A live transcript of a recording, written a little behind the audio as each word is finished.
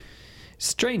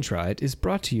Strange Ride is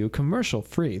brought to you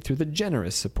commercial-free through the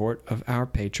generous support of our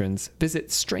patrons. Visit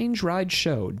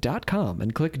strangerideshow.com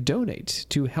and click Donate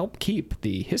to help keep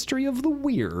the history of the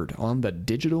weird on the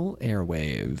digital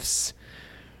airwaves.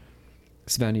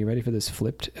 Savannah, you ready for this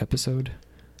flipped episode?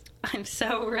 I'm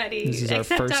so ready. This is our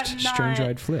first Strange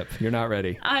Ride flip. You're not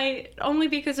ready. Only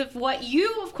because of what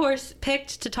you, of course,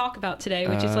 picked to talk about today,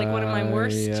 which is like one of my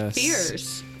worst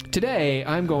fears. Today,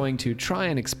 I'm going to try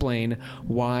and explain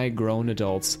why grown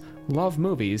adults love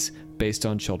movies based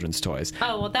on children's toys.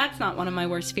 Oh, well, that's not one of my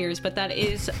worst fears, but that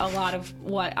is a lot of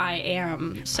what I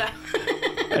am. So,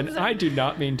 and I do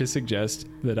not mean to suggest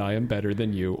that I am better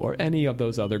than you or any of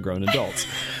those other grown adults.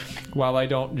 While I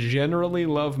don't generally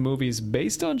love movies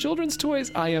based on children's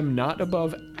toys, I am not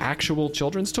above actual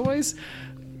children's toys,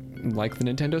 like the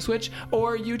Nintendo Switch,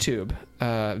 or YouTube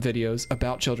videos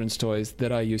about children's toys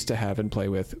that I used to have and play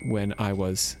with when I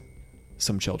was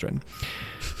some children.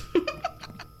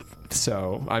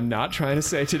 So I'm not trying to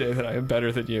say today that I am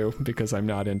better than you, because I'm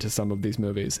not into some of these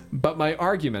movies. But my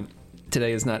argument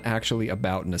today is not actually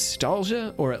about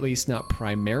nostalgia, or at least not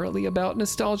primarily about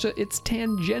nostalgia. It's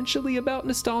tangentially about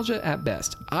nostalgia at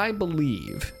best. I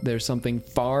believe there's something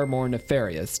far more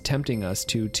nefarious tempting us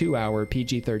to 2-hour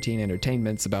PG-13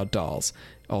 entertainments about dolls.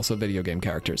 Also video game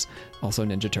characters. Also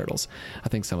Ninja Turtles. I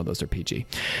think some of those are PG.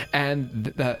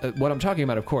 And what I'm talking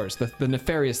about, of course, the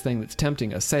nefarious thing that's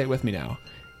tempting us, say it with me now,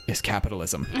 is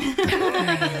capitalism. Took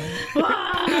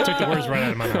the words right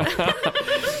out of my mouth.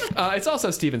 It's also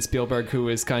Steven Spielberg, who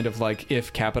is kind of like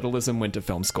if capitalism went to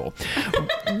film school.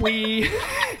 We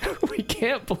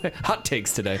can't blame... Hot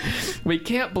takes today. We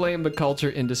can't blame the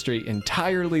culture industry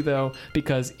entirely, though,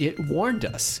 because it warned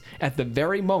us at the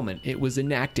very moment it was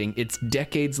enacting its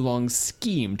decades-long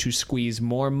scheme to squeeze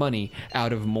more money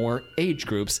out of more age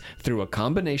groups through a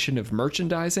combination of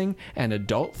merchandising and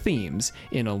adult themes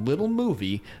in a little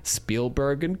movie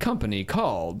Spielberg and Company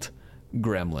called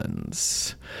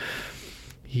Gremlins.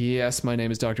 Yes, my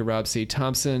name is Dr. Rob C.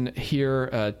 Thompson,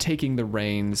 here taking the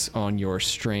reins on your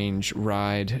strange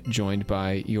ride, joined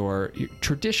by your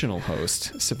traditional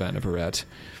host, Savannah Verrett.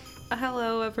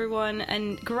 Hello, everyone.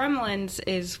 And Gremlins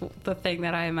is the thing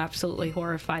that I am absolutely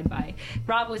horrified by.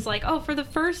 Rob was like, oh, for the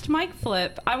first mic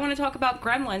flip, I want to talk about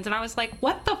Gremlins. And I was like,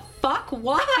 what the fuck?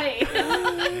 Why?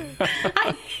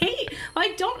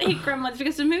 I don't hate Gremlins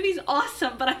because the movie's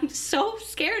awesome, but I'm so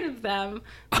scared of them.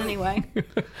 Anyway.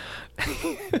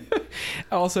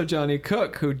 Also, Johnny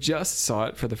Cook, who just saw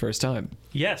it for the first time.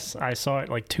 Yes, I saw it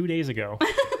like 2 days ago.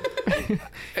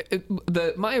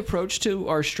 My approach to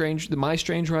my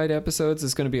Strange Ride episodes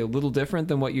is going to be a little different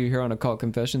than what you hear on Occult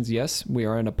Confessions. Yes, we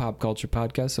are in a pop culture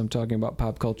podcast, so I'm talking about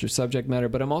pop culture subject matter,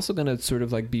 but I'm also going to sort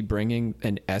of like be bringing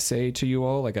an essay to you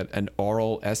all, like an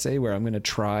oral essay where I'm going to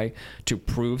try to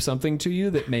prove something to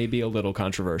you that may be a little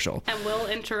controversial. And we'll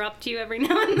interrupt you every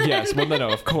now and then. Yes, well, no,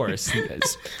 of course.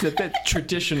 It's the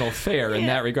traditional fare in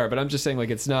that regard, but I'm just saying, like,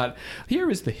 it's not, here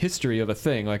is the history of a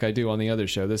thing like I do on the other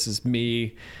show. This is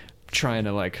me trying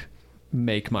to like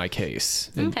make my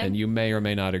case, and you may or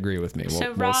may not agree with me.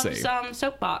 So we'll see. Rob's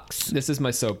soapbox. This is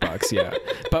my soapbox, yeah,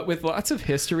 but with lots of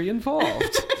history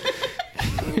involved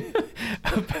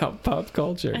about pop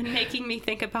culture and making me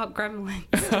think about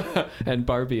Gremlins and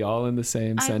Barbie all in the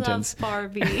same sentence. I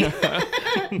love Barbie.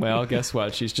 Well, guess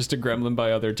what? She's just a gremlin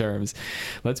by other terms.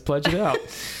 Let's pledge it out.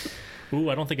 Ooh,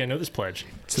 I don't think I know this pledge.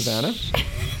 Savannah.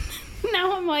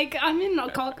 Now I'm like, I'm in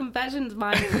Occult Confessions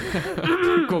mind.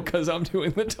 Cool, because I'm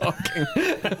doing the talking.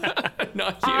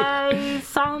 Not you. I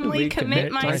solemnly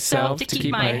commit myself to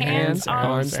keep my hands,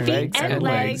 arms, feet, and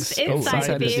legs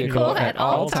inside the vehicle at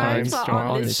all times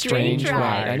while on this strange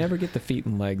ride. I never get the feet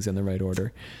and legs in the right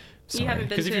order. Sorry.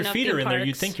 Because if your feet are in there,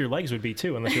 you'd think your legs would be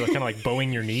too, unless you're like, kind of like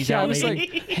bowing your knees out. I was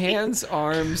like, hands,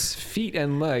 arms, feet,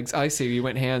 and legs. I see. You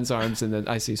went hands, arms, and then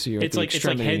I see. So you're at the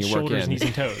extremity head, and you work shoulders, in. knees,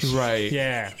 and toes. Right.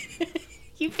 Yeah.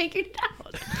 You figured it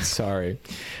out. Sorry.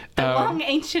 The long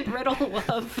ancient riddle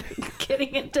of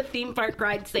getting into theme park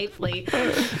rides safely.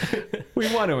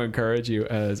 We want to encourage you,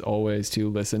 as always,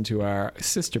 to listen to our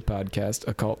sister podcast,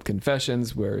 Occult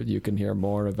Confessions, where you can hear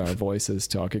more of our voices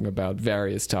talking about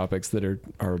various topics that are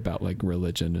about like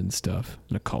religion and stuff,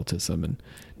 and occultism and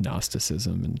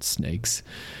Gnosticism and snakes.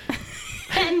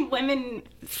 And women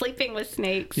sleeping with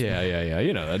snakes. Yeah.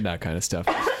 You know, that kind of stuff.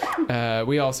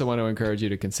 We also want to encourage you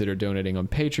to consider donating on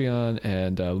Patreon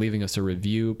and leaving us a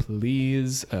review,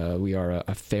 please. We are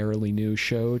a fairly new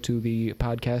show to the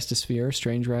podcastosphere,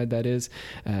 Strange Ride, that is.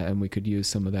 And we could use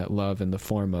some of that love in the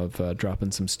form of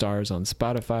dropping some stars on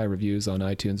Spotify, reviews on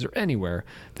iTunes, or anywhere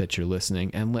that you're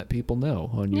listening, and let people know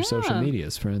on your social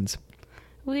medias, friends.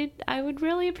 I would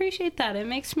really appreciate that. It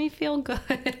makes me feel good.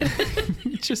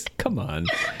 Just come on.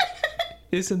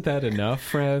 Isn't that enough,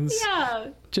 friends? Yeah.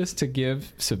 Just to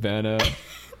give Savannah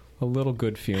a little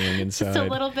good feeling inside. Just a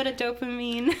little bit of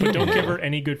dopamine. But don't give her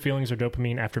any good feelings or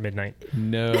dopamine after midnight.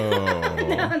 No.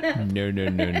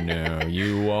 No.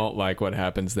 You won't like what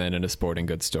happens then in a sporting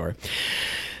goods store.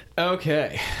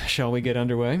 Okay, shall we get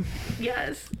underway?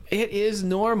 Yes. It is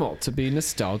normal to be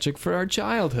nostalgic for our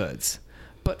childhoods.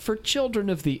 But for children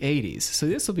of the 80s, so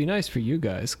this will be nice for you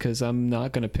guys, because I'm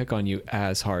not going to pick on you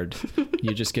as hard.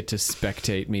 You just get to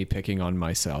spectate me picking on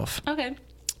myself. Okay.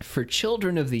 For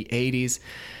children of the 80s,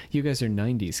 you guys are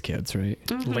 90s kids, right?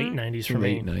 Mm-hmm. Late 90s for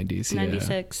me. Late 90s, yeah.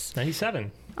 96.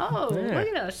 97. Oh, Yeah. look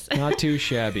at us. Not too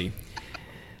shabby.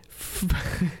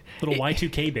 Little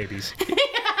Y2K babies.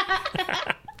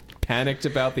 Panicked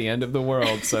about the end of the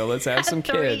world, so let's have some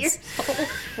 3 kids. years old,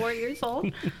 4 years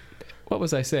old. What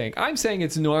was I saying? I'm saying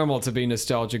it's normal to be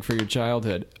nostalgic for your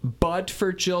childhood, but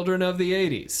for children of the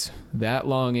 80s, that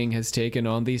longing has taken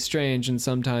on the strange and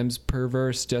sometimes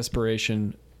perverse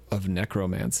desperation of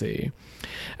necromancy.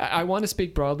 I want to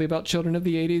speak broadly about children of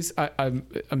the 80s.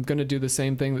 I'm going to do the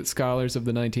same thing that scholars of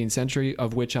the 19th century,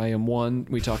 of which I am one.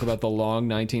 We talk about the long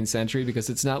 19th century because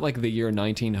it's not like the year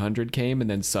 1900 came and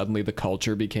then suddenly the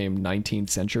culture became 19th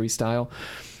century style.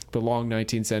 The long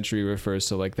 19th century refers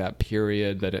to like that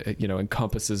period that, you know,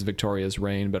 encompasses Victoria's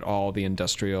reign, but all the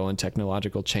industrial and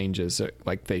technological changes,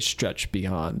 like they stretch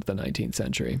beyond the 19th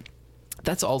century.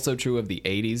 That's also true of the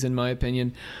 80s, in my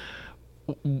opinion.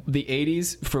 The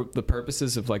 80s, for the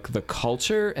purposes of like the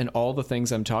culture and all the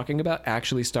things I'm talking about,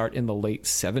 actually start in the late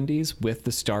 70s with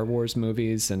the Star Wars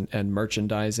movies and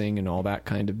merchandising and all that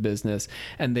kind of business.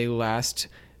 And they last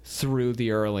through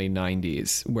the early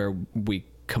 90s, where we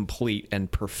complete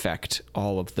and perfect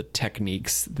all of the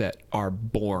techniques that are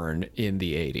born in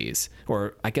the 80s,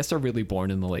 or I guess are really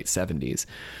born in the late 70s.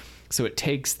 So it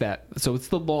takes that. So it's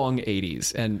the long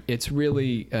 80s, and it's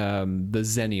really the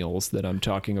Zennials that I'm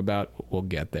talking about. We'll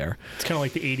get there. It's kind of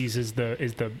like the 80s is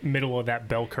the middle of that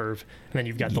bell curve, and then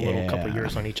you've got the little couple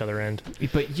years on each other end.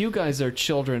 But you guys are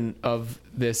children of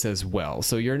this as well,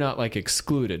 so you're not like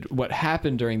excluded. What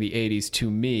happened during the 80s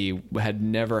to me had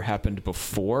never happened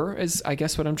before, is I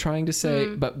guess what I'm trying to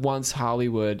say. But once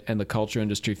Hollywood and the culture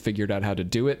industry figured out how to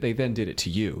do it, they then did it to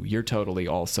you. You're totally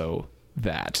also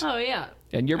that. Oh, yeah.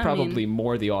 And you're probably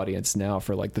more the audience now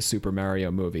for like the Super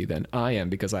Mario movie than I am,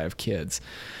 because I have kids.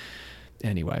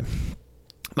 Anyway,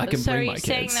 I can So are bring you my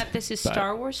saying kids. that this is but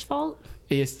Star Wars' fault?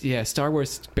 yeah, Star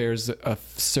Wars bears a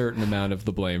certain amount of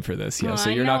the blame for this. Yeah, Well, so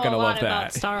you're not going to love that. I know a lot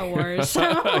about Star Wars. So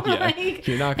Yeah, like,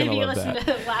 you're not gonna if you love listen that.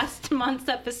 to last month's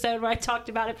episode where I talked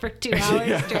about it for 2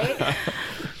 hours straight.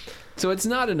 So it's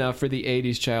not enough for the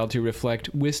 80s child to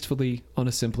reflect wistfully on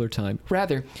a simpler time.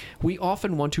 Rather, we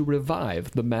often want to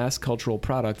revive the mass cultural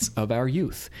products of our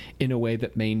youth in a way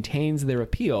that maintains their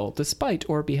appeal despite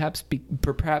or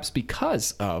perhaps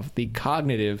because of the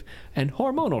cognitive and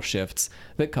hormonal shifts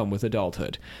that come with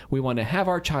adulthood. We want to have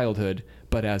our childhood,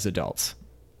 but as adults.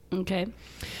 Okay.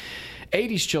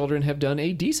 80s children have done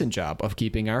a decent job of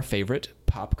keeping our favorite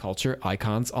pop culture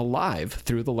icons alive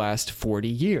through the last 40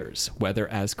 years, whether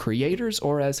as creators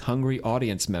or as hungry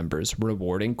audience members,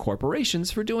 rewarding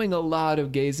corporations for doing a lot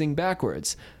of gazing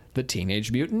backwards. The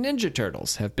Teenage Mutant Ninja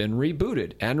Turtles have been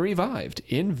rebooted and revived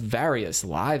in various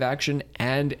live-action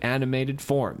and animated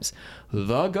forms.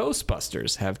 The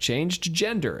Ghostbusters have changed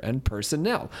gender and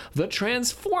personnel. The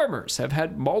Transformers have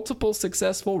had multiple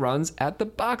successful runs at the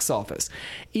box office.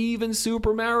 Even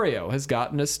Super Mario has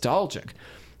gotten nostalgic.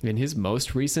 In his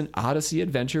most recent Odyssey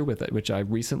adventure, which I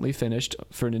recently finished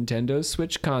for Nintendo's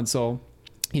Switch console,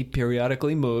 he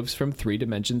periodically moves from 3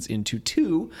 dimensions into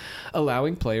 2,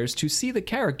 allowing players to see the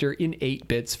character in 8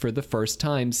 bits for the first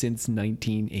time since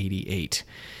 1988.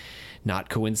 Not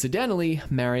coincidentally,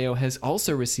 Mario has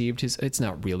also received his... It's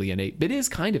not really an 8-bit. It is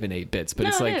kind of an 8 bits, but No,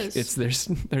 it's it like... is.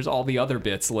 There's all the other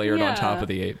bits layered on top of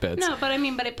the 8 bits. No, but I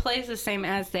mean, but it plays the same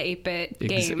as the 8-bit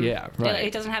game. yeah, right.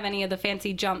 It doesn't have any of the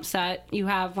fancy jumps that you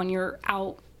have when you're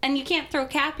out. And you can't throw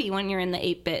Cappy when you're in the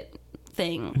 8-bit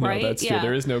thing, right? No, that's true.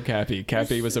 There is no Cappy.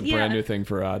 Cappy was a brand new thing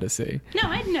for Odyssey. No,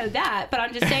 I know that, but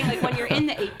I'm just saying, like, when you're in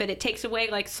the 8-bit, it takes away,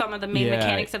 like, some of the main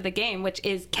mechanics of the game, which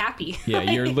is Cappy. Yeah,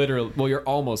 you're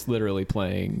almost literally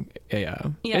playing, yeah.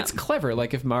 It's clever.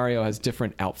 Like, if Mario has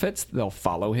different outfits, they'll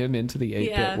follow him into the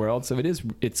 8-bit world, so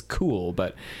it's cool,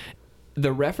 but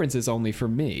the reference is only for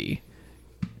me.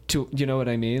 You know what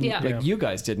I mean? Yeah. Like, you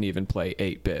guys didn't even play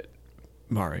 8-bit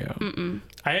Mario.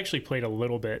 I actually played a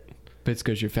little bit. But it's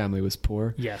because your family was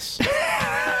poor. Yes.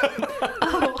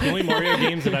 The only Mario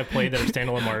games that I've played that are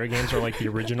standalone Mario games are like the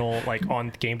original, like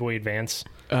on Game Boy Advance.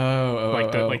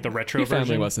 Like the retro your family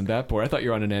version. wasn't that poor. I thought you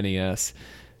were on an NES.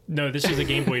 No, this is a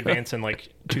Game Boy Advance in like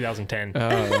 2010. Oh,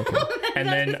 okay. And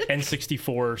then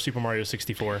N64, Super Mario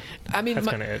 64. I mean, that's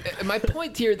kind of it. My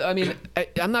point here, I mean,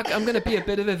 I'm going to be a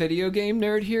bit of a video game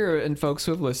nerd here, and folks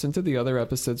who have listened to the other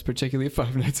episodes, particularly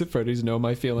Five Nights at Freddy's, know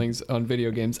my feelings on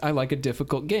video games. I like a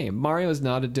difficult game. Mario is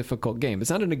not a difficult game.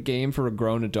 It's not a game for a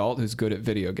grown adult who's good at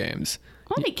video games.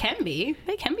 Well, they can be.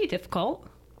 They can be difficult.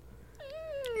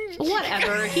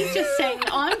 Whatever. He's just saying,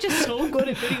 I'm just so good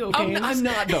at video games. I'm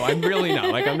not, though. I'm really not.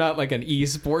 Like, I'm not like an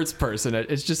esports person.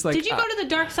 It's just like... Did you go to the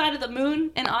dark side of the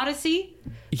moon in Odyssey?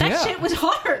 That shit was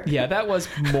hard. Yeah, that was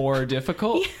more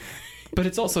difficult. But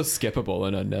it's also skippable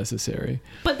and unnecessary.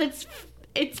 But it's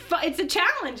a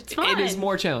challenge. It's fun. It is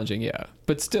more challenging, yeah.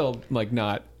 But still, like,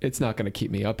 it's not going to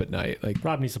keep me up at night. Like,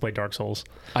 Rob needs to play Dark Souls.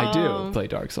 I do play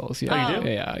Dark Souls. Yeah. Oh, you do?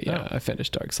 Yeah. Oh. I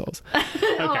finished Dark Souls.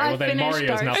 Okay, well then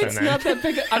Mario's not It's not that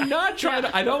big. I'm not trying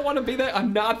to. I don't want to be that.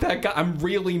 I'm not that guy. I'm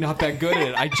really not that good at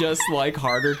it. I just like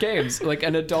harder games, like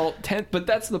an adult 10th. But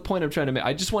that's the point I'm trying to make.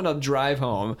 I just want to drive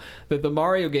home that the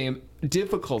Mario game,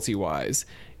 difficulty-wise,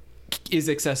 is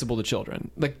accessible to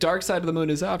children. Like, Dark Side of the Moon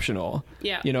is optional.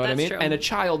 Yeah, you know what I mean? true. And a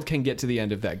child can get to the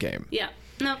end of that game. Yeah.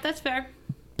 No, that's fair.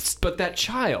 But that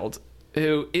child,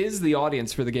 who is the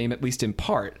audience for the game, at least in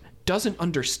part, doesn't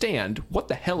understand what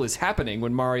the hell is happening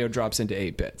when Mario drops into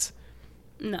 8 bits.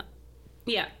 No.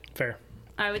 Yeah. Fair.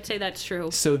 I would say that's true.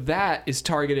 So that is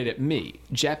targeted at me.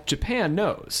 Japan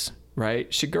knows, right?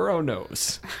 Shigeru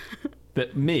knows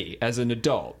that me, as an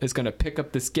adult, is going to pick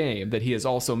up this game that he has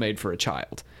also made for a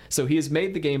child. So he has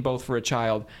made the game both for a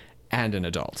child and an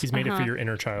adult. He's made it for your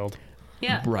inner child.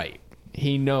 Yeah. Right.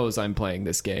 He knows I'm playing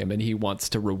this game, and he wants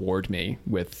to reward me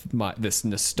with this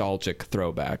nostalgic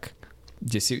throwback.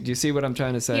 Do you see what I'm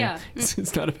trying to say? Yeah.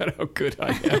 It's not about how good I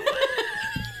am.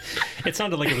 It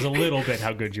sounded like it was a little bit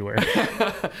how good you were.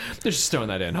 They're just throwing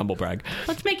that in, humble brag.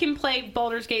 Let's make him play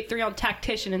Baldur's Gate 3 on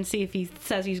Tactician and see if he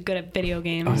says he's good at video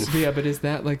games. Yeah, but is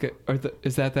that like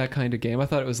is that kind of game? I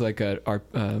thought it was like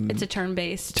It's a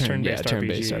turn-based. Turn-based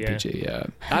turn-based RPG. Yeah.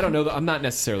 I don't know. I'm not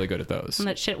necessarily good at those. And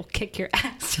that shit will kick your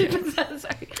ass.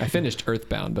 Sorry. I finished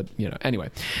Earthbound, but anyway.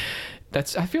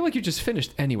 I feel like you just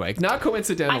finished anyway. Not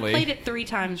coincidentally. I played it 3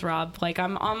 times, Rob. Like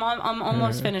I'm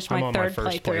almost finished my third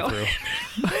playthrough.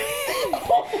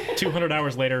 200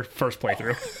 hours later, first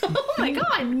playthrough. Oh my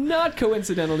god. Not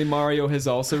coincidentally, Mario has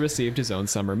also received his own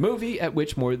summer movie, at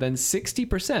which more than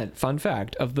 60%, fun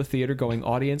fact, of the theater-going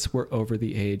audience were over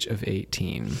the age of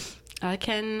 18. I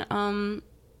can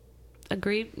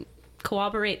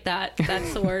corroborate that.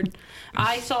 That's the word.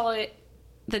 I saw it.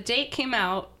 The date came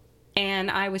out, and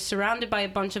I was surrounded by a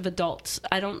bunch of adults.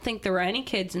 I don't think there were any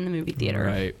kids in the movie theater.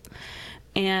 Right.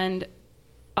 And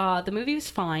the movie was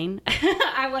fine.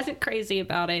 I wasn't crazy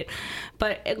about it.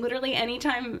 But literally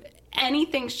anytime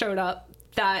anything showed up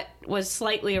that was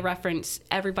slightly a reference,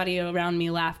 everybody around me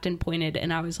laughed and pointed,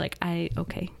 and I was like,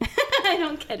 okay. I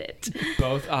don't get it.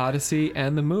 Both Odyssey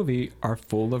and the movie are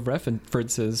full of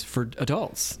references for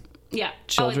adults. Yeah.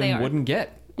 Children wouldn't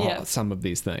get some of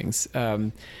these things.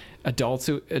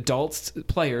 Adults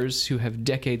players who have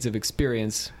decades of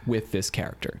experience with this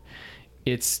character.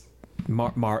 It's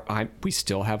we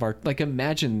still have our, like,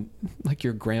 imagine like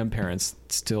your grandparents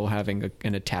still having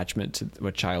an attachment to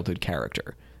a childhood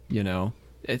character.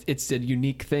 It's a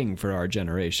unique thing for our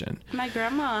generation. My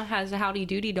grandma has a Howdy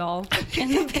Doody doll in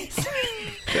the basement.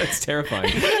 That's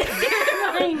terrifying.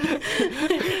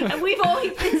 And we've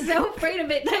always been so afraid of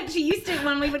it that she used to,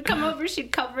 when we would come over,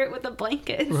 she'd cover it with a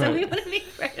blanket, so Right. we wouldn't be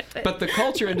afraid of it. But the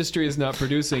culture industry is not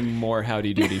producing more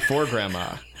Howdy Doody for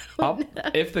grandma.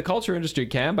 If the culture industry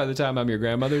can, by the time I'm your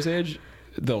grandmother's age,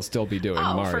 they'll still be doing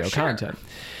Mario content.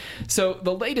 So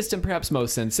the latest and perhaps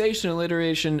most sensational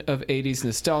iteration of 80s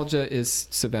nostalgia is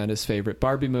Savannah's favorite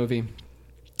Barbie movie.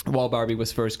 While Barbie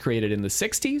was first created in the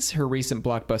 60s, her recent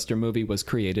blockbuster movie was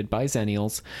created by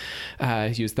Zennials. I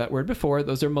used that word before.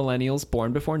 Those are millennials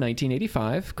born before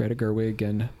 1985. Greta Gerwig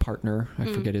and partner, I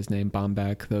forget his name,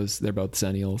 Baumbach. They're both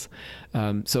Zennials.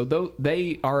 So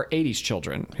they are 80s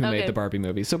children who made the Barbie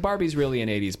movie. So Barbie's really an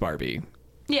 80s Barbie.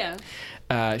 Yeah.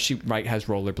 She has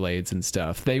rollerblades and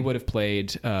stuff. They would have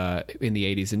played in the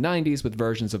 80s and 90s with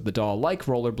versions of the doll like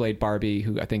Rollerblade Barbie,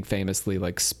 who I think famously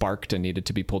sparked and needed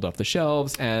to be pulled off the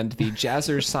shelves, and the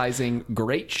jazzercising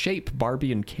Great Shape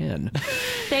Barbie and Ken.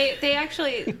 They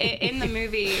actually, in the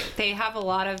movie, they have a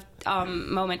lot of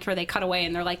moments where they cut away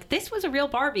and they're like, this was a real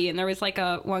Barbie, and there was like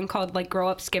a one called like Grow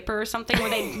Up Skipper or something where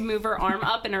they move her arm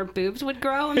up and her boobs would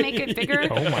grow and make it bigger.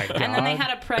 Oh my God. And then they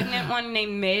had a pregnant one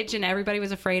named Midge, and everybody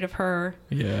was afraid of her.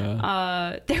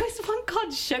 Yeah. There was one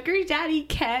called Sugar Daddy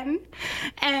Ken,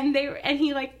 and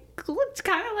he like looked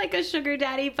kind of like a sugar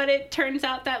daddy, but it turns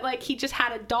out that like he just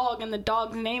had a dog and the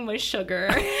dog's name was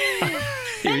Sugar.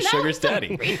 He was Sugar's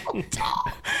daddy. Real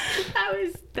dog.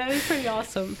 That was pretty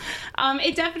awesome.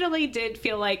 It definitely did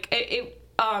feel like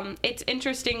it's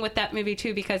interesting with that movie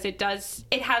too, because it has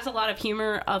a lot of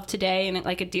humor of today, and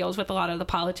it deals with a lot of the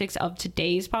politics of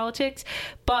today's politics,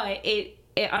 but it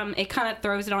kind of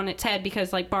throws it on its head,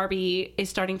 because like Barbie is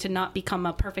starting to not become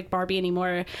a perfect Barbie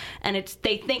anymore, and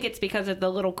they think it's because of the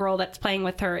little girl that's playing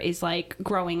with her is like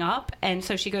growing up, and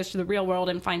so she goes to the real world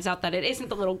and finds out that it isn't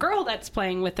the little girl that's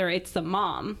playing with her, it's the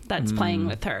mom that's playing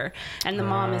with her, and the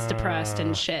mom is depressed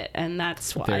and shit, and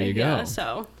that's why. There you go. Yeah,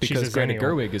 so because Greta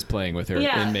Gerwig is playing with her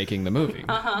in making the movie.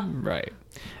 Right.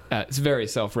 It's very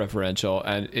self-referential,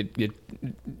 and it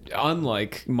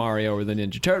unlike Mario or the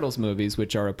Ninja Turtles movies,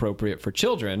 which are appropriate for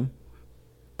children,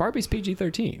 Barbie's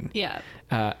PG-13. Yeah.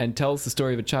 And tells the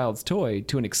story of a child's toy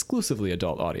to an exclusively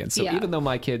adult audience. So even though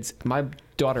my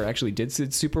daughter actually did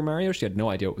see Super Mario, she had no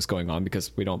idea what was going on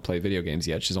because we don't play video games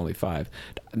yet. She's only 5.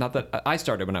 Not that I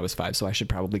started when I was 5, so I should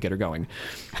probably get her going.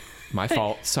 My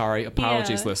fault. Sorry.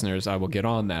 Apologies, listeners. I will get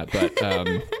on that. But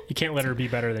you can't let her be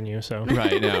better than you, so.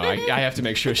 Right. No, I have to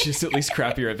make sure she's at least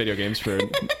crappier at video games for...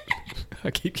 I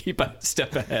keep a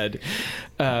step ahead.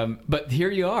 But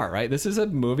here you are, right? This is a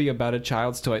movie about a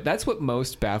child's toy. That's what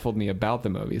most baffled me about the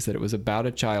movie, is that it was about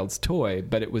a child's toy,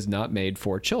 but it was not made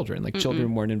for children. Like,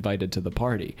 children weren't invited to the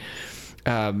party.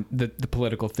 The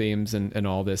political themes and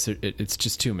all this, it's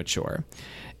just too mature.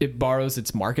 It borrows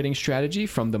its marketing strategy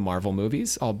from the Marvel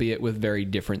movies, albeit with very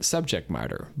different subject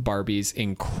matter. Barbie's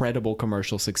incredible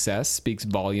commercial success speaks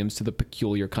volumes to the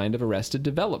peculiar kind of arrested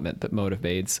development that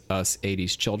motivates us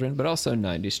 80s children, but also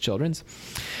 90s children's.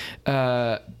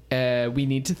 We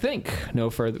need to think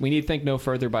no further. We need to think no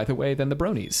further, by the way, than the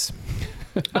bronies.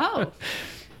 Oh,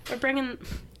 we're bringing...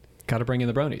 Gotta bring in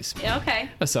the bronies. Yeah, okay.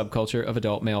 A subculture of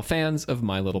adult male fans of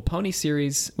My Little Pony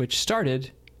series, which started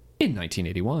in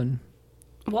 1981.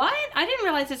 What? I didn't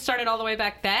realize it started all the way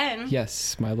back then.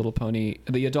 Yes, My Little Pony.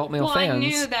 The adult male fans. Well, I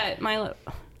knew that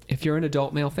If you're an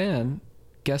adult male fan,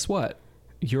 guess what?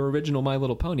 Your original My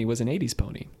Little Pony was an 80s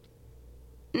pony.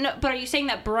 No, but are you saying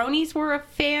that bronies were a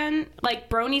fan? Like,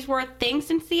 bronies were a thing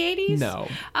since the 80s? No.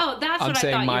 Oh, that's I'm what I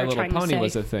saying thought My you were Little trying to Pony say.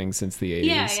 was a thing since the 80s.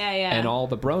 Yeah. And all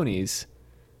the bronies,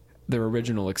 their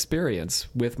original experience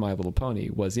with My Little Pony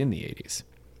was in the 80s.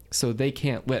 So they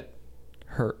can't let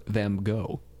them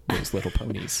go, those little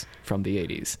ponies from the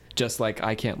 80s. Just like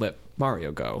I can't let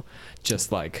Mario go.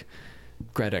 Just like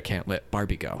Greta can't let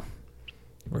Barbie go.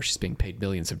 Or she's being paid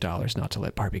millions of dollars not to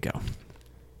let Barbie go.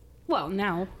 Well,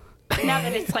 now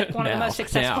that it's like one of the most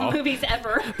successful movies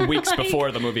ever. Weeks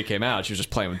before the movie came out, she was just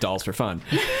playing with dolls for fun.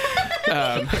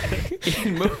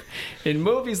 In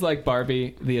movies like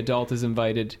Barbie, the adult is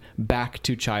invited back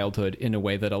to childhood in a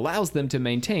way that allows them to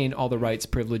maintain all the rights,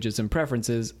 privileges, and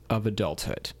preferences of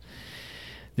adulthood.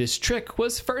 This trick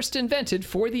was first invented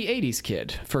for the 80s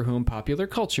kid, for whom popular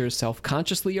culture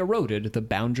self-consciously eroded the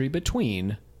boundary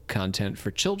between content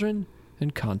for children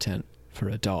and content for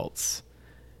adults.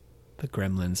 The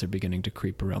Gremlins are beginning to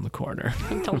creep around the corner.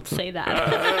 Don't say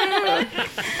that.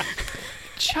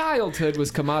 Childhood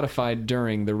was commodified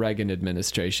during the Reagan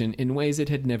administration in ways it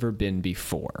had never been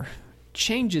before.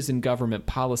 Changes in government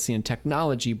policy and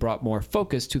technology brought more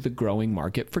focus to the growing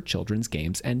market for children's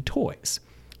games and toys.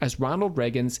 As Ronald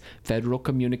Reagan's Federal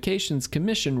Communications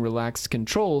Commission relaxed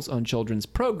controls on children's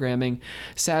programming,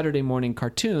 Saturday morning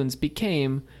cartoons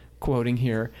became, quoting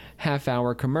here,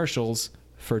 half-hour commercials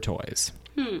for toys.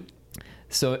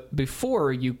 So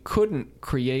before, you couldn't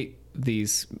create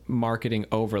these marketing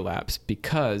overlaps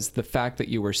because the fact that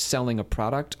you were selling a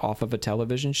product off of a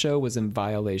television show was in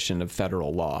violation of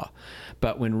federal law.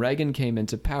 But when Reagan came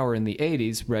into power in the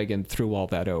 80s, Reagan threw all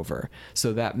that over.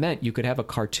 So that meant you could have a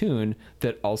cartoon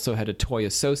that also had a toy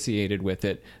associated with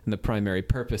it, and the primary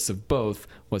purpose of both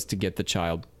was to get the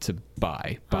child to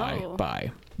buy.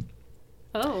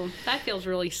 Oh, that feels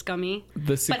really scummy.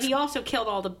 But he also killed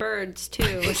all the birds,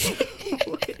 too.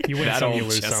 You win some, you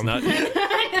lose some.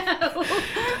 I know.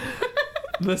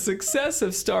 The success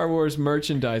of Star Wars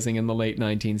merchandising in the late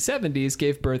 1970s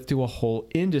gave birth to a whole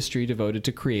industry devoted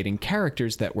to creating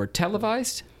characters that were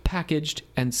televised, packaged,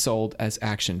 and sold as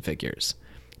action figures.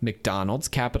 McDonald's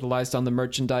capitalized on the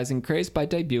merchandising craze by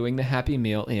debuting the Happy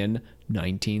Meal in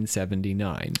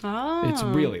 1979. Oh. It's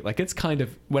really, like, it's kind of,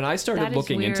 when I started That is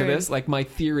looking into weird. this, like, my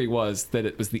theory was that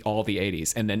it was all the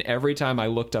 80s. And then every time I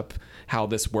looked up how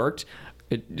this worked,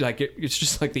 it's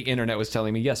just like the internet was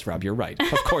telling me, yes, Rob, you're right.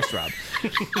 Of course, Rob.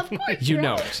 Of course, You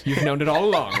know it. You've known it all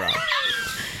along, Rob.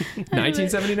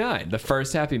 1979, the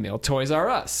first Happy Meal, Toys R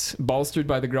Us, bolstered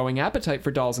by the growing appetite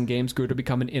for dolls and games, grew to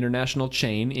become an international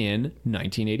chain in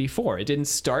 1984. It didn't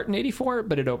start in 84,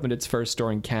 but it opened its first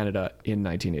store in Canada in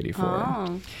 1984.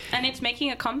 Oh. And it's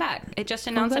making a comeback. It just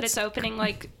announced that that's it's opening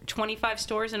like 25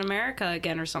 stores in America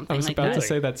again or something I was like about that. to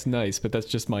say that's nice, but that's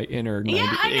just my inner Yeah,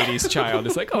 I know. 80s child.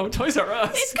 It's like, oh, Toys R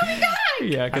Us. It's coming back!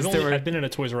 Yeah, because I've been in a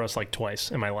Toys R Us like twice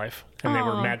in my life, and they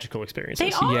were Aw. magical experiences.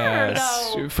 They are,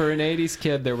 Yes. though. For an 80s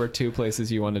kid, there were two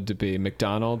places you wanted to be,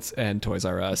 McDonald's and Toys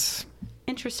R Us.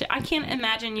 Interesting. I can't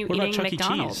imagine you What about eating Chuck E.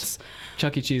 McDonald's.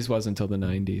 Chuck E. Cheese was until the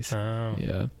 90s. Oh.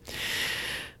 Yeah.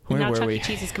 Where Now were Chuck we? E.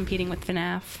 Cheese is competing with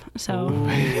FNAF. So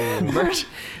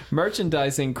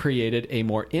Merchandising created a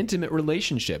more intimate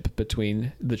relationship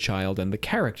between the child and the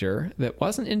character that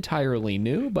wasn't entirely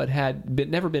new, but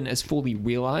never been as fully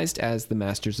realized as the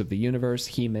Masters of the Universe,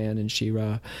 He-Man and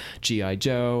She-Ra, G.I.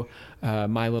 Joe,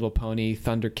 My Little Pony,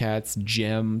 Thundercats,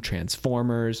 Gem,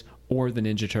 Transformers, or the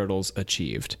Ninja Turtles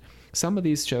achieved. Some of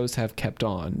these shows have kept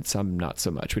on, some not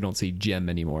so much. We don't see Gem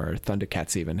anymore.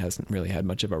 Thundercats even hasn't really had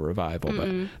much of a revival, but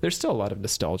there's still a lot of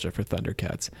nostalgia for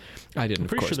Thundercats. I didn't, I'm of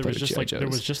pretty course, sure there play was the just G.I. like Joes. there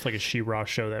was just like a She-Ra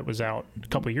show that was out a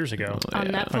couple of years ago. on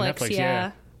yeah. Netflix, On Netflix,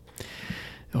 yeah. yeah.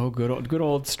 Oh, good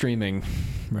old streaming,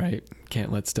 right?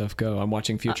 Can't let stuff go. I'm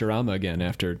watching Futurama again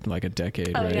after like a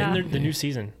decade, Oh, right? yeah. And the new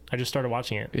season, I just started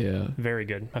watching it. Yeah. Very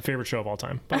good. My favorite show of all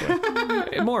time, by the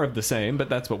way. More of the same, but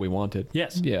that's what we wanted.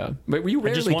 Yes. Yeah, but you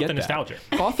rarely I just want get the that. nostalgia.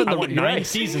 Often I want 9 right.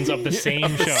 seasons of the same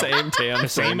Of the show. same damn the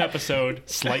same thing. episode,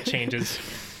 slight changes.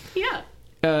 Yeah.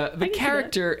 The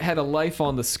character had a life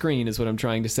on the screen, is what I'm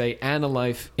trying to say, and a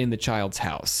life in the child's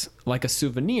house. Like a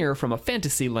souvenir from a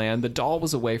fantasy land, the doll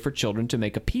was a way for children to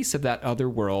make a piece of that other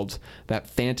world, that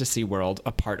fantasy world,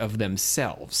 a part of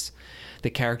themselves.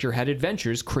 The character had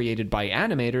adventures created by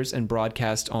animators and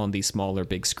broadcast on the smaller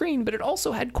big screen, but it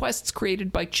also had quests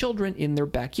created by children in their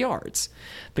backyards.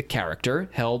 The character,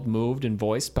 held, moved, and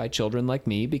voiced by children like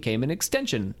me, became an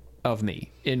extension of me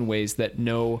in ways that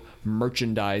no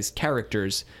merchandise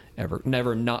characters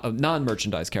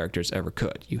non-merchandise characters ever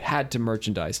could. You had to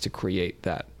merchandise to create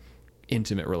that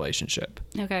intimate relationship.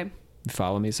 Okay. You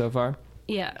follow me so far?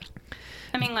 Yeah.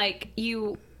 I mean, like,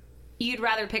 you'd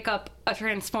rather pick up a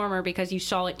Transformer because you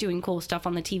saw it doing cool stuff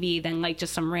on the TV than, like,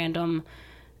 just some random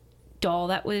doll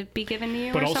that would be given to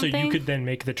you But or also, something. you could then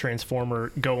make the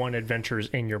Transformer go on adventures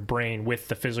in your brain with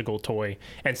the physical toy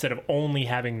instead of only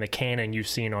having the canon you've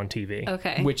seen on TV.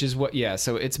 Okay. Which is what, yeah,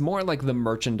 so it's more like the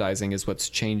merchandising is what's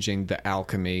changing the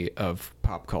alchemy of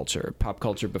pop culture. Pop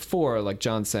culture before, like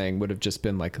John's saying, would have just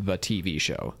been like the TV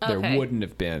show. Okay. There wouldn't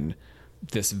have been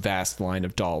this vast line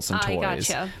of dolls and I toys.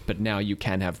 gotcha. But now you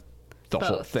can have the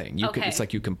whole Both. thing. Okay. It's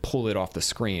like you can pull it off the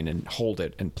screen and hold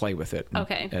it and play with it. And,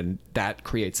 Okay. And that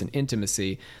creates an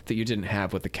intimacy that you didn't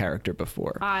have with the character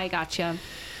before. I gotcha.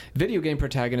 Video game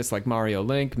protagonists like Mario,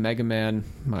 Link, Mega Man,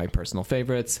 my personal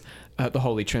favorites, the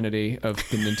Holy Trinity of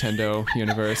the Nintendo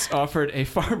universe, offered a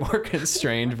far more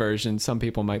constrained version. Some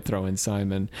people might throw in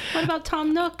Simon. What about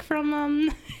Tom Nook from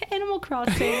Animal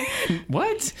Crossing?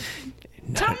 What?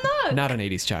 Tom Nook! Not an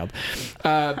 80s child.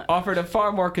 Offered a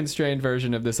far more constrained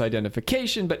version of this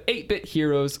identification, but 8-bit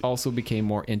heroes also became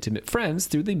more intimate friends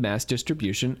through the mass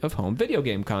distribution of home video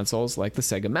game consoles like the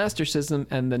Sega Master System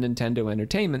and the Nintendo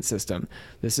Entertainment System.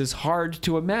 This is hard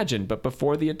to imagine, but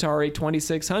before the Atari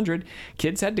 2600,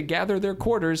 kids had to gather their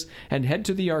quarters and head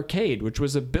to the arcade, which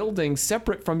was a building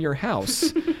separate from your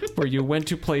house where you went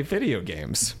to play video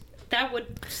games. That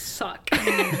would suck.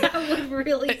 That would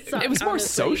really suck. It was more honestly.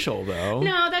 social, though.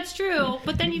 No, that's true.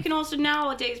 But then you can also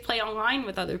nowadays play online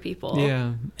with other people.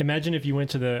 Yeah. Imagine if you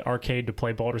went to the arcade to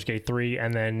play Baldur's Gate 3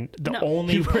 and then the No.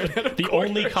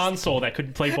 only console that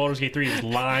could play Baldur's Gate 3 is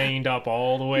lined up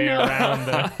all the way No. around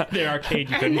the arcade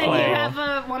you And couldn't then play. you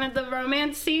have one of the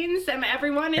romance scenes, and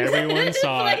everyone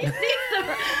saw it.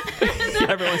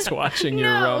 Everyone's watching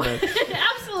your No, romance.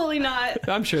 absolutely not.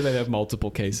 I'm sure they'd have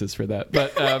multiple cases for that.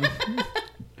 But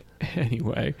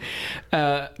anyway,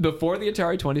 before the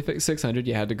Atari 2600,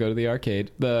 you had to go to the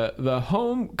arcade. The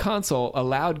home console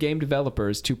allowed game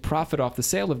developers to profit off the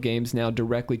sale of games now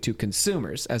directly to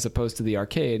consumers, as opposed to the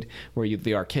arcade, where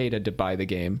the arcade had to buy the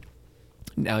game.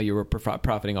 Now you were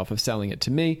profiting off of selling it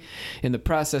to me. In the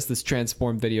process, this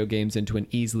transformed video games into an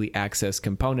easily accessed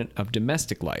component of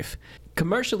domestic life.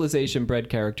 Commercialization bred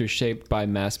characters shaped by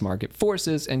mass market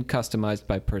forces and customized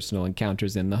by personal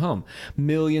encounters in the home.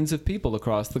 Millions of people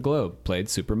across the globe played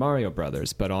Super Mario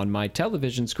Brothers, but on my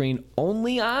television screen,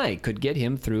 only I could get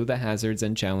him through the hazards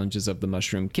and challenges of the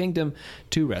Mushroom Kingdom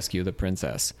to rescue the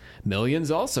princess.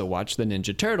 Millions also watched the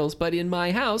Ninja Turtles, but in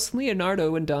my house,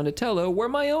 Leonardo and Donatello were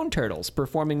my own turtles,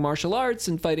 performing martial arts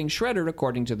and fighting Shredder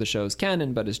according to the show's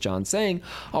canon, but as John's saying,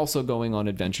 also going on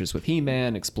adventures with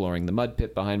He-Man, exploring the mud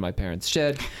pit behind my parents'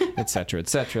 shed, etc.,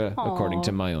 according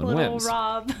to my own whims. Little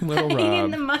Rob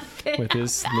in the mud pit. with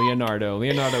his Leonardo.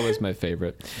 Leonardo is my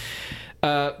favorite.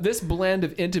 This blend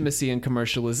of intimacy and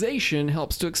commercialization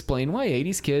helps to explain why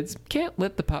 80s kids can't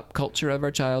let the pop culture of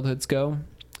our childhoods go.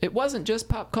 It wasn't just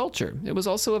pop culture. It was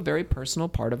also a very personal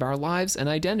part of our lives and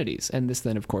identities. And this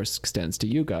then, of course, extends to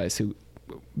you guys who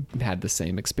had the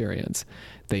same experience.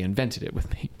 They invented it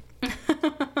with me.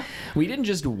 We didn't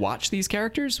just watch these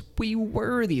characters, we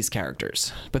were these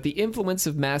characters. But the influence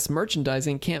of mass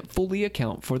merchandising can't fully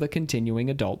account for the continuing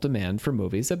adult demand for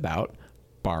movies about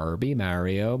Barbie,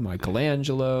 Mario,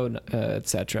 Michelangelo,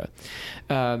 etc.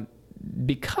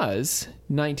 Because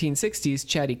 1960s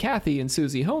Chatty Cathy and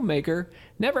Susie Homemaker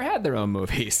never had their own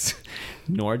movies,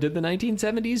 nor did the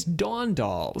 1970s Dawn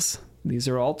dolls. These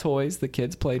are all toys the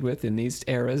kids played with in these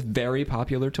eras, very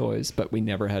popular toys, but we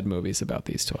never had movies about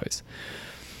these toys.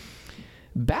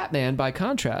 Batman, by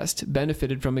contrast,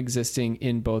 benefited from existing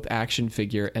in both action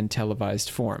figure and televised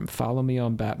form. Follow me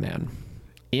on Batman.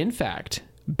 In fact,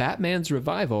 Batman's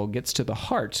revival gets to the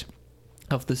heart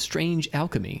of the strange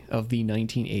alchemy of the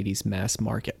 1980s mass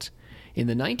market. In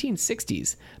the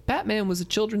 1960s, Batman was a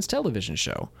children's television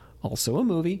show, also a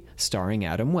movie starring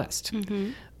Adam West.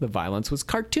 Mm-hmm. The violence was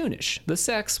cartoonish, the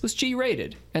sex was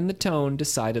G-rated, and the tone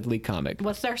decidedly comic.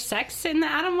 Was there sex in the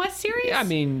Adam West series? Yeah, I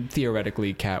mean,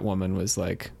 theoretically, Catwoman was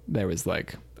there was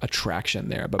attraction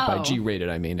there, but by G-rated,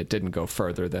 I mean it didn't go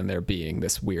further than there being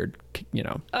this weird,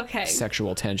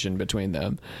 sexual tension between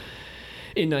them.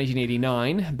 In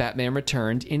 1989, Batman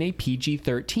returned in a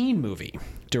PG-13 movie,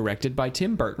 directed by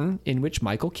Tim Burton, in which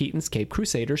Michael Keaton's Cape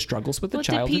Crusader struggles with the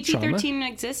childhood trauma. Did PG-13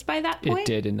 exist by that point? It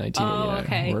did in 1989. Oh,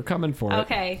 okay. We're coming for it.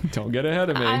 Okay. Don't get ahead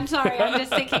of me. I'm sorry. I'm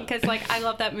just thinking because I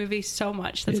love that movie so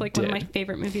much. That's one of my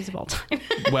favorite movies of all time.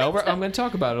 Well, I'm going to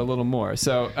talk about it a little more.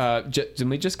 So let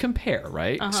me just compare,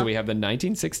 right? Uh-huh. So we have the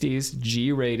 1960s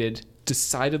G-rated,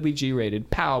 decidedly G-rated,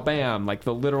 pow, bam, like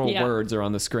the literal words are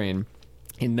on the screen.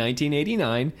 In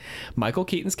 1989, Michael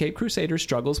Keaton's Cape Crusader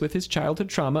struggles with his childhood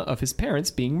trauma of his parents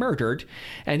being murdered,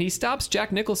 and he stops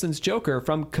Jack Nicholson's Joker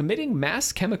from committing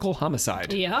mass chemical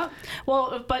homicide. Yeah.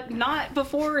 Well, but not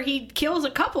before he kills a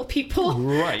couple people.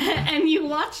 Right. And you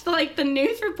watch the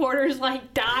news reporters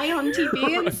die on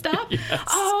TV and stuff. Yes.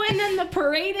 Oh, and then the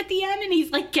parade at the end, and he's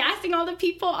gassing all the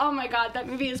people. Oh my God, that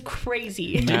movie is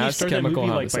crazy. Mass chemical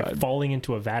homicide. By falling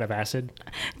into a vat of acid.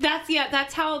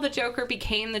 That's how the Joker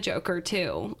became the Joker too.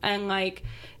 And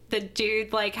the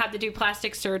dude had to do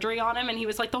plastic surgery on him, and he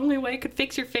was the only way I could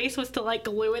fix your face was to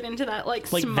glue it into that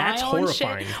smile that's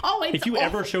horrifying. And shit. Oh, if you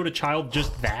ever showed a child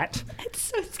just that, it's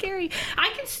so scary.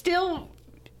 I can still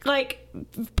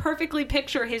perfectly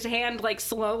picture his hand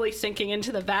slowly sinking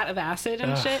into the vat of acid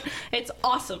and shit. It's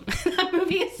awesome. That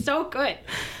movie is so good.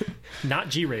 Not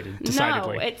G-rated,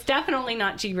 decidedly. No, it's definitely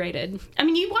not G-rated. I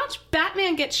mean, you watch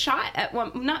Batman get shot at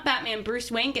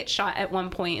Bruce Wayne get shot at one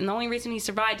point, and the only reason he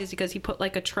survived is because he put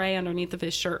a tray underneath of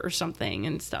his shirt or something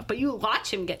and stuff. But you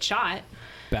watch him get shot.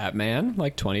 Batman,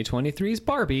 like 2023's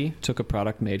Barbie, took a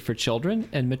product made for children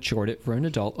and matured it for an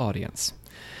adult audience.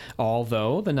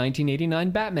 Although the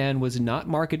 1989 Batman was not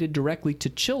marketed directly to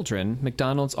children,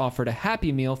 McDonald's offered a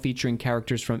Happy Meal featuring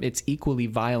characters from its equally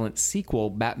violent sequel,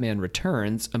 Batman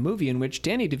Returns, a movie in which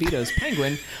Danny DeVito's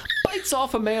Penguin bites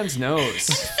off a man's nose.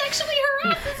 And sexually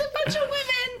harasses a bunch of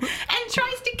women and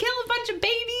tries to kill a bunch of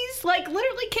babies.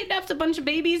 Literally kidnaps a bunch of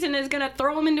babies and is going to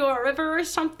throw them into a river or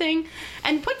something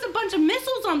and puts a bunch of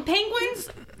missiles on penguins.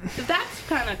 That's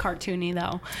kind of cartoony,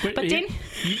 though. But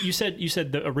you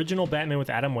said the original Batman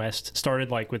with Adam West started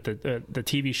with the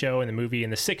TV show and the movie in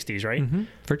the 60s, right? Mm-hmm.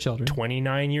 For children.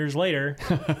 29 years later.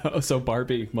 So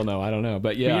Barbie. Well, no, I don't know,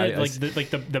 but yeah.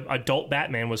 The adult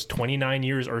Batman was 29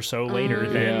 years or so later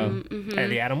than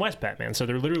the Adam West Batman. So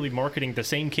they're literally marketing the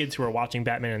same kids who are watching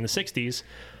Batman in the 60s.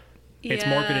 It's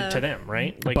marketed to them,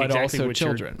 right? But exactly also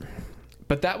children.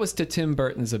 But that was to Tim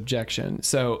Burton's objection.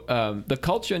 So the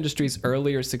culture industry's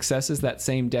earlier successes that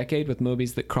same decade with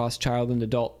movies that crossed child and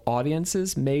adult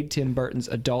audiences made Tim Burton's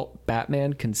adult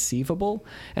Batman conceivable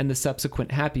and the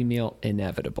subsequent Happy Meal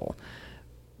inevitable.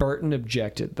 Burton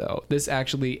objected, though. This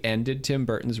actually ended Tim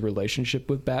Burton's relationship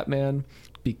with Batman.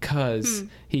 because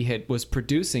he was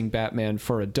producing Batman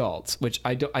for adults, which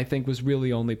I think was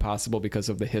really only possible because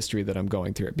of the history that I'm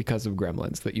going through, because of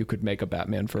Gremlins, that you could make a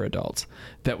Batman for adults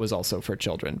that was also for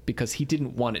children, because he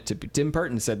didn't want it to be. Tim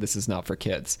Burton said this is not for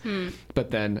kids.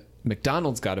 But then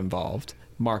McDonald's got involved,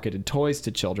 marketed toys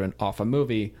to children off a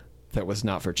movie that was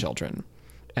not for children.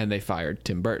 And they fired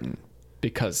Tim Burton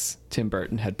because Tim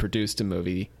Burton had produced a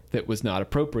movie that was not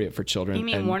appropriate for children. You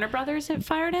mean Warner Brothers had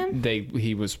fired him?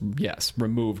 He was, yes,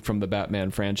 removed from the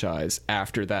Batman franchise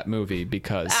after that movie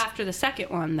because... After the second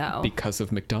one, though. Because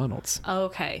of McDonald's.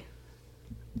 Okay.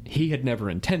 He had never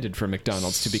intended for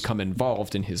McDonald's to become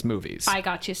involved in his movies. I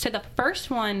got you. So the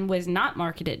first one was not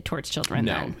marketed towards children,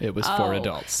 No, then? it was for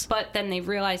adults. But then they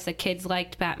realized that kids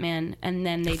liked Batman, and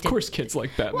then they Of course kids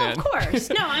like Batman. Well, of course.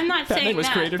 No, I'm not saying that. Batman was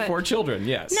created for children,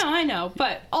 yes. No, I know.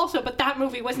 But that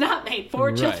movie was not made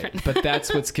for children. Right, but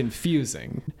that's what's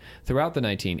confusing. Throughout the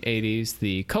 1980s,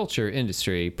 the culture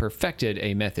industry perfected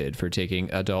a method for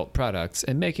taking adult products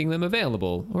and making them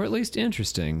available, or at least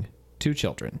interesting, to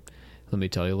children. Let me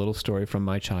tell you a little story from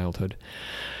my childhood.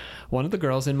 One of the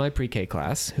girls in my pre-K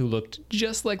class, who looked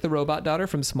just like the robot daughter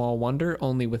from Small Wonder,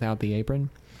 only without the apron.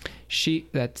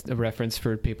 That's a reference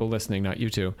for people listening, not you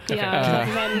two. Yeah, I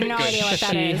have no idea what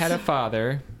that is. She had a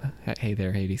father. Hey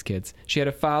there, Hades kids. She had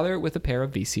a father with a pair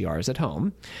of VCRs at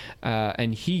home,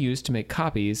 and he used to make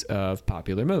copies of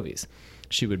popular movies.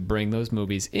 She would bring those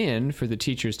movies in for the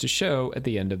teachers to show at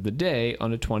the end of the day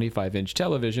on a 25-inch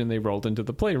television they rolled into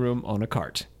the playroom on a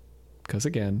cart. Because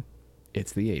again,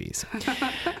 it's the 80s.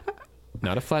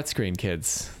 Not a flat screen,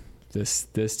 kids. This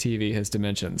TV has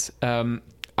dimensions. I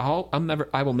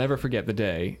will never forget the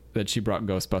day that she brought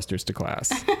Ghostbusters to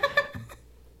class.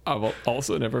 I will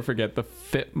also never forget the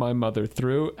fit my mother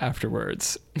threw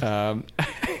afterwards. At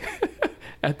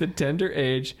the tender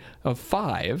age of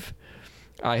 5,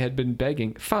 I had been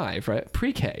begging... 5, right?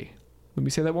 Pre-K. Let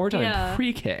me say that one more time. Yeah.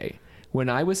 Pre-K. When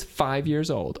I was 5 years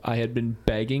old, I had been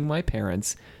begging my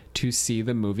parents to see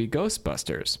the movie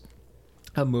Ghostbusters,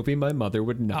 a movie my mother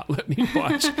would not let me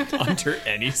watch under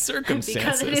any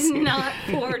circumstances. Because it is not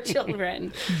for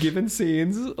children. Given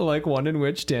scenes like one in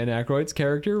which Dan Aykroyd's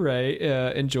character Ray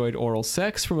enjoyed oral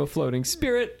sex from a floating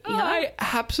spirit, I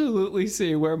absolutely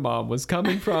see where Mom was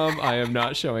coming from. I am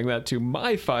not showing that to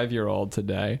my 5-year-old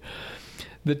today.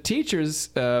 The teachers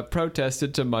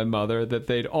protested to my mother that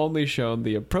they'd only shown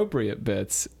the appropriate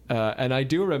bits, and I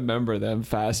do remember them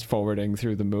fast-forwarding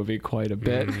through the movie quite a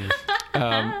bit.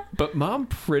 But Mom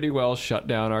pretty well shut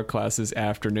down our classes'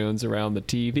 afternoons around the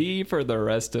TV for the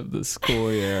rest of the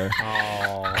school year.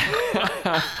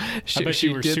 I bet she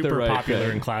was super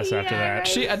popular in class after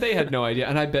that. Right. They had no idea,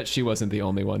 and I bet she wasn't the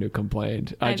only one who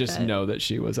complained. I just bet. know that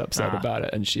she was upset about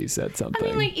it, and she said something. I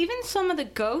mean, like, even some of the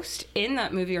ghosts in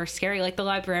that movie are scary. Like, the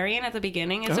librarian at the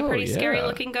beginning is a pretty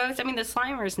scary-looking ghost. I mean, the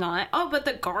Slimer's not. Oh, but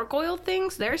the gargoyle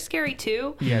things, they're scary,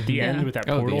 too. Yeah, at the end with that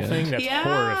portal thing, that's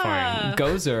horrifying.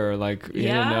 Gozer, like, in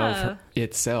and of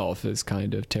itself is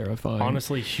kind of terrifying.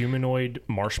 Honestly, humanoid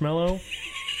marshmallow,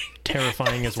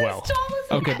 terrifying as well.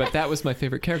 Okay, but that was my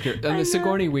favorite character. And the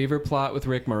Sigourney Weaver plot with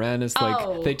Rick Moranis,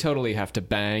 like, they totally have to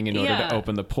bang in order to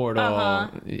open the portal.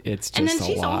 It's just a lot. And then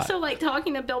she's also, like,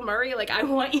 talking to Bill Murray, like, I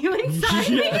want you inside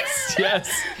me. Yes.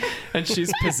 And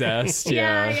she's possessed,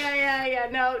 Yeah.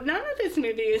 No, none of this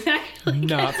movie is actually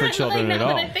not for children like, at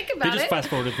all. I think about They just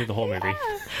fast-forwarded through the whole movie.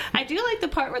 I do like the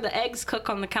part where the eggs cook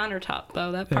on the countertop,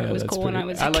 though. That part was cool when I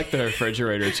was a I kid. like the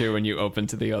refrigerator, too, when you open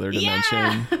to the other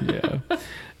dimension.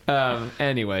 Yeah.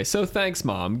 Anyway, so thanks,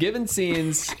 Mom. Given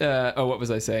scenes... what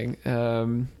was I saying?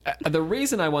 The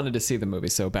reason I wanted to see the movie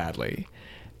so badly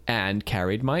and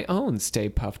carried my own Stay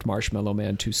Puft Marshmallow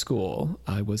Man to school,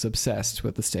 I was obsessed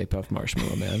with the Stay Puft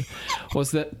Marshmallow Man,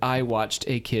 was that I watched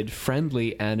a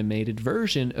kid-friendly animated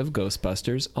version of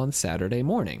Ghostbusters on Saturday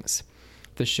mornings.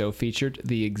 The show featured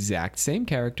the exact same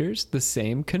characters, the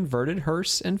same converted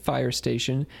hearse and fire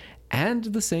station, and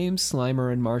the same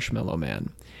Slimer and Marshmallow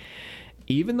Man.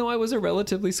 Even though I was a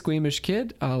relatively squeamish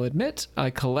kid, I'll admit,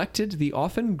 I collected the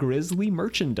often grisly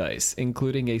merchandise,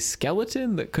 including a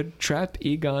skeleton that could trap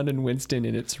Egon and Winston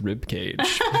in its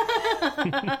ribcage.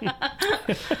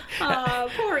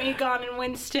 Poor Egon and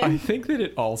Winston. I think that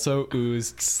it also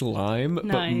oozed slime,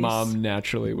 but Mom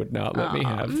naturally would not let me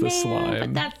have the slime.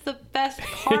 But that's the best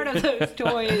part of those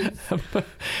toys.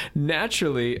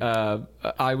 Naturally,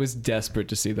 I was desperate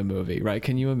to see the movie, right?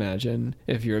 Can you imagine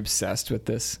if you're obsessed with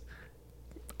this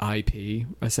IP,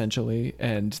 essentially,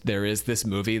 and there is this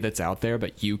movie that's out there,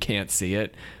 but you can't see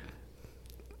it?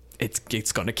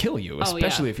 It's going to kill you,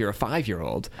 especially if you're a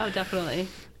 5-year-old. Oh, definitely.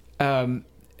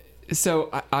 So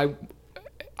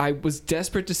I I was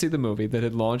desperate to see the movie that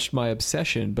had launched my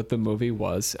obsession, but the movie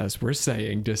was, as we're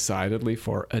saying, decidedly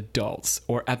for adults,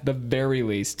 or at the very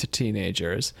least,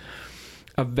 teenagers.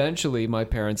 Eventually, my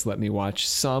parents let me watch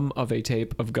some of a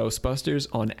tape of Ghostbusters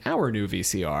on our new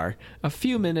VCR, a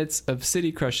few minutes of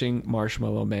city-crushing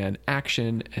Marshmallow Man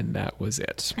action, and that was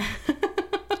it.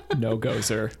 No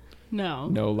Gozer. No.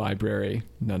 No library.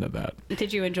 None of that.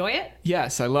 Did you enjoy it?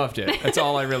 Yes, I loved it. That's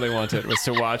all I really wanted, was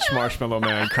to watch Marshmallow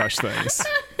Man crush things.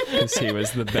 Because he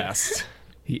was the best.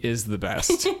 He is the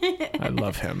best. I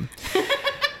love him.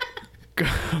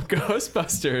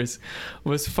 Ghostbusters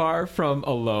was far from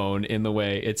alone in the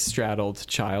way it straddled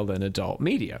child and adult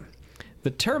media.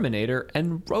 The Terminator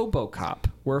and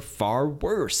RoboCop were far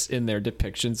worse in their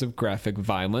depictions of graphic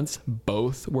violence.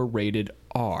 Both were rated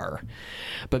R.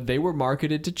 But they were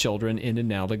marketed to children in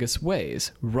analogous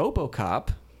ways. RoboCop,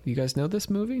 you guys know this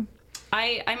movie?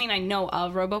 I mean, I know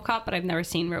of RoboCop, but I've never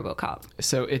seen RoboCop.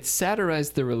 So it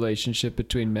satirized the relationship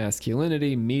between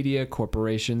masculinity, media,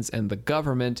 corporations, and the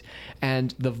government,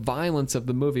 and the violence of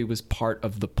the movie was part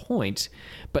of the point,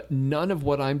 but none of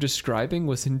what I'm describing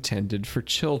was intended for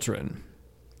children.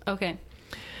 Okay.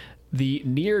 The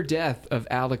near death of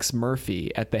Alex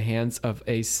Murphy at the hands of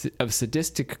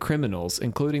sadistic criminals,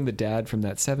 including the dad from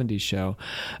that 70s show,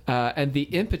 and the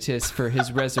impetus for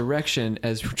his resurrection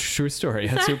as true story.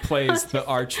 That's who plays the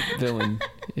arch villain.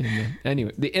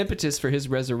 Anyway, the impetus for his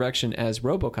resurrection as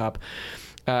RoboCop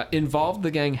involved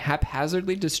the gang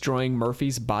haphazardly destroying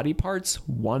Murphy's body parts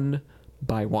one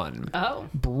by one. Oh.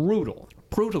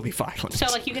 Brutally violent. So,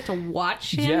 like, you get to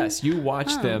watch him? Yes, you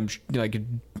watch them, like,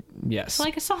 yes. It's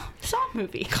like a Saw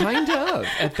movie. Kind of,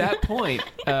 at that point.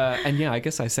 And yeah, I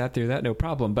guess I sat through that, no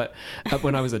problem. But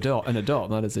when I was an adult,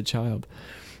 not as a child.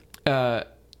 Because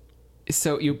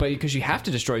you have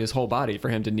to destroy his whole body for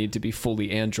him to need to be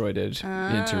fully androided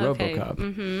into RoboCop.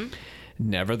 Mm-hmm.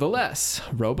 Nevertheless,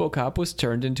 RoboCop was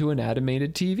turned into an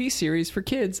animated TV series for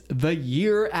kids the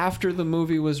year after the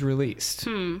movie was released.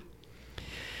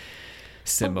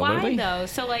 Similarly, but why though?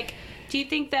 So, like, do you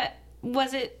think that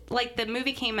was it like the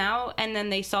movie came out and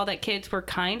then they saw that kids were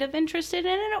kind of interested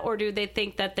in it, or do they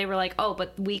think that they were like, oh,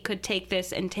 but we could take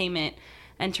this entertainment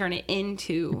and turn it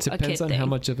into a kid thing? It depends on how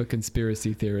much of a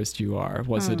conspiracy theorist you are.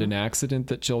 Was it an accident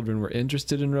that children were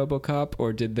interested in RoboCop,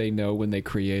 or did they know when they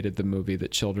created the movie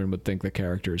that children would think the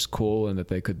character is cool and that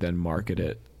they could then market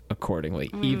it accordingly,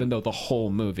 even though the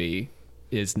whole movie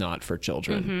is not for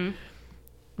children? Mm-hmm.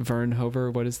 Vern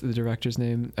Hover, what is the director's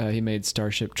name? He made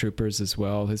Starship Troopers as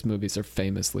well. His movies are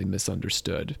famously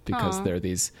misunderstood because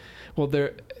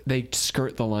they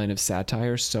skirt the line of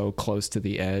satire so close to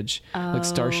the edge. Like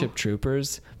Starship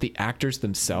Troopers, the actors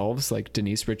themselves, like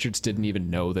Denise Richards, didn't even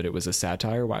know that it was a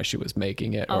satire while she was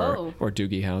making it, or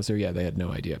Doogie Howser. Yeah, they had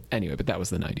no idea. Anyway, but that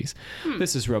was the 90s.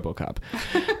 This is RoboCop.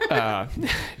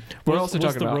 We're also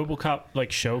talking about the RoboCop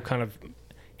like show kind of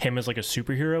him as like a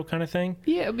superhero kind of thing.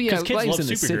 Yeah, because kids love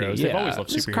superheroes. Yeah. They've always loved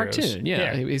superheroes. It's a cartoon.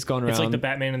 Yeah, he's going around. It's like the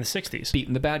Batman in the 60s,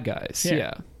 beating the bad guys.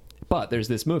 Yeah. But there's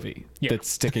this movie that's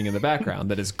sticking in the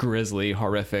background that is grisly,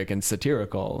 horrific, and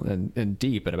satirical and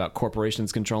deep, and about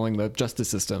corporations controlling the justice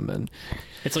system. And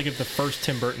it's like if the first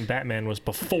Tim Burton Batman was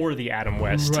before the Adam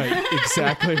West. Right,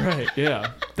 exactly right.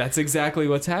 Yeah, that's exactly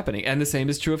what's happening. And the same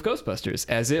is true of Ghostbusters,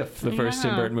 as if the first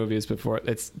Tim Burton movie is before.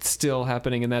 It's still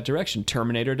happening in that direction.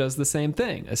 Terminator does the same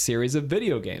thing. A series of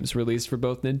video games released for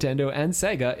both Nintendo and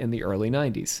Sega in the early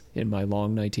 90s, in my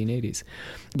long 1980s.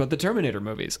 But the Terminator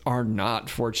movies are not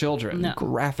for children. No.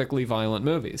 Graphically violent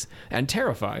movies, and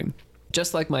terrifying.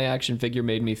 Just like my action figure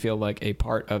made me feel like a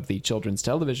part of the children's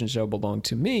television show belonged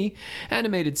to me,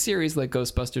 animated series like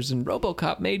Ghostbusters and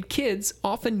RoboCop made kids,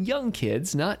 often young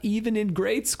kids, not even in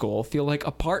grade school, feel like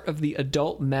a part of the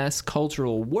adult mass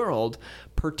cultural world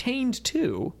pertained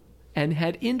to and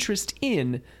had interest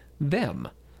in them.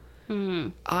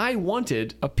 I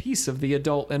wanted a piece of the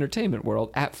adult entertainment world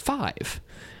at 5.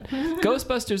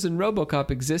 Ghostbusters and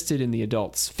RoboCop existed in the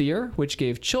adult sphere, which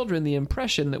gave children the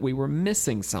impression that we were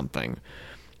missing something.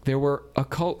 There were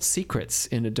occult secrets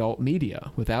in adult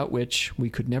media, without which we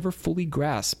could never fully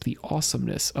grasp the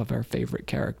awesomeness of our favorite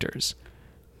characters.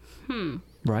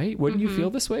 Right? Wouldn't you feel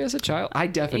this way as a child? I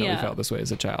definitely felt this way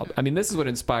as a child. I mean, this is what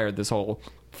inspired this whole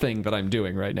thing that I'm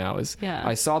doing right now is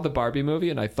I saw the Barbie movie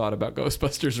and I thought about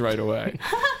Ghostbusters right away.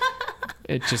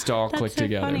 It just all clicked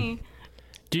together. Funny.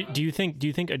 Do you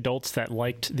think adults that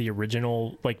liked the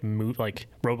original like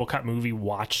RoboCop movie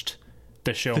watched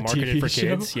the show The marketed TV for show?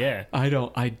 kids. Yeah. I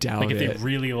doubt Like if it. they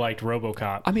really liked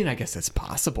RoboCop. I mean, I guess it's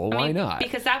possible. I Why mean, not?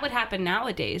 Because that would happen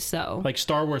nowadays, though. Like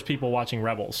Star Wars people watching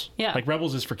Rebels. Yeah. Like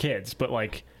Rebels is for kids, but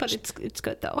like But it's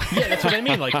good though. yeah, that's what I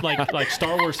mean. Like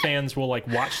Star Wars fans will like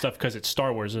watch stuff because it's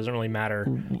Star Wars. It doesn't really matter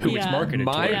who it's Yeah. marketed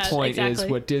My towards. point is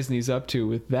exactly. what Disney's up to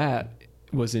with that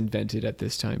was invented at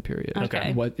this time period.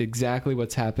 Okay.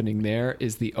 What's happening there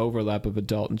is the overlap of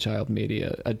adult and child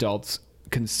media. Adults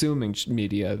consuming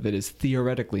media that is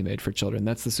theoretically made for children.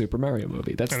 That's the Super Mario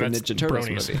movie. That's And the that's Ninja Turtles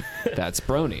Bronies. movie. That's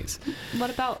Bronies. What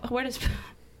about where does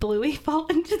Bluey fall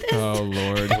into this? Oh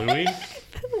Lord. Bluey?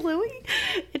 Bluey?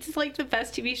 It's like the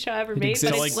best TV show ever made,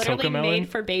 exists. but Like it's literally Cocomelon? made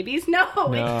for babies. No,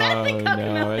 exactly. No,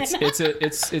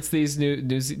 Cocomelon. it's these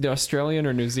the Australian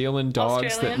or New Zealand dogs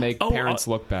that Australian? make Oh, parents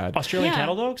look bad. Australian Yeah.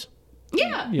 cattle dogs?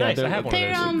 Yeah. Yeah, Nice, I they're- have one of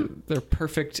They're those. They're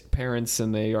perfect parents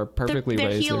and they are perfectly they're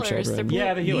raised healers. their children. They're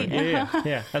Yeah, the healer.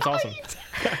 Yeah. That's awesome.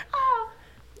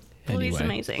 Bluey's Anyway.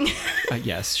 amazing.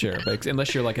 Yes, sure. But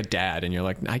unless you're like a dad and you're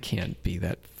like, I can't be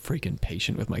that freaking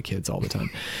patient with my kids all the time.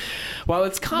 While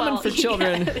it's common for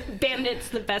children. yeah, Bandit's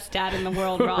the best dad in the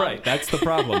world, Rob. Right, that's the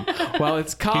problem. While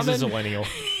it's common. He's a millennial.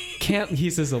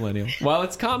 He's a millennial. While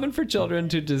it's common for children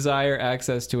to desire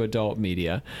access to adult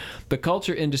media, the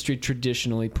culture industry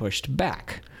traditionally pushed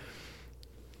back.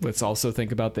 Let's also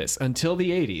think about this. Until the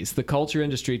 80s, the culture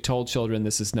industry told children,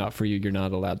 this is not for you, you're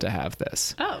not allowed to have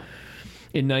this. Oh.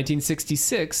 In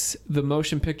 1966, the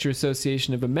Motion Picture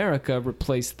Association of America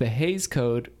replaced the Hays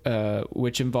Code,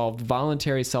 which involved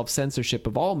voluntary self-censorship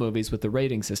of all movies, with the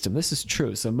rating system. This is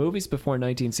true. So movies before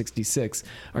 1966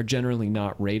 are generally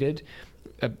not rated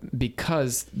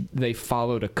because they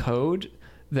followed a code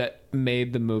that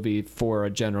made the movie for a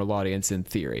general audience in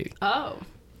theory. Oh.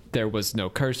 There was no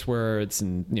curse words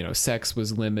and, sex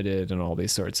was limited and all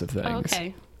these sorts of things.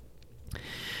 Okay.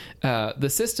 The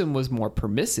system was more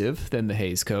permissive than the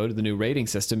Hays Code, the new rating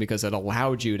system, because it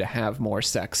allowed you to have more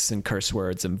sex and curse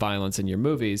words and violence in your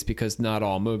movies, because not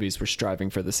all movies were striving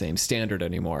for the same standard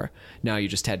anymore. Now you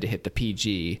just had to hit the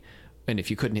PG, and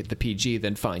if you couldn't hit the PG,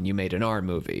 then fine, you made an R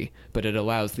movie. But it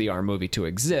allows the R movie to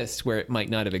exist where it might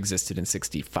not have existed in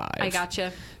 65. I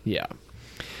gotcha. Yeah.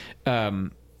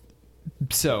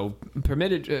 So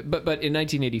permitted, but in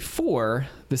 1984,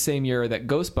 the same year that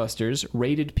Ghostbusters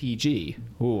rated PG.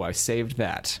 Ooh, I saved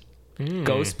that.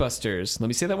 Ghostbusters. Let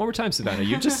me say that one more time, Savannah.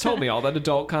 You just told me all that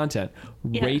adult content.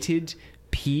 Yeah. Rated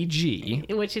PG.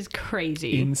 Which is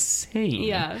crazy. Insane.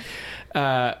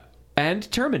 Yeah.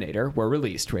 And Terminator were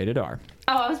released rated R.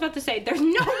 Oh, I was about to say, there's no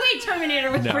way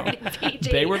Terminator was No. rated PG.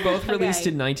 They were both released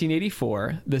Okay. in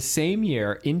 1984. The same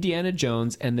year, Indiana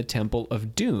Jones and the Temple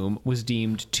of Doom was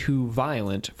deemed too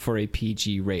violent for a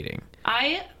PG rating.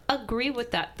 I agree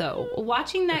with that, though.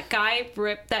 Watching that guy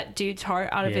rip that dude's heart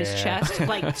out of his Yeah.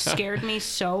 chest, scared me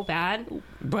so bad.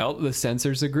 Well, the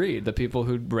censors agreed, the people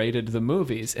who rated the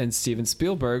movies, and Steven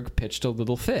Spielberg pitched a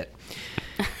little fit.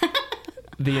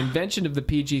 The invention of the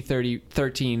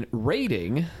PG-13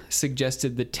 rating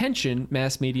suggested the tension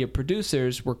mass media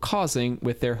producers were causing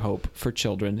with their hope for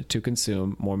children to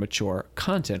consume more mature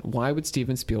content. Why would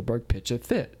Steven Spielberg pitch a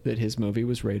fit that his movie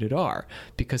was rated R?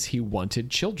 Because he wanted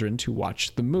children to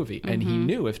watch the movie. And he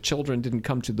knew if children didn't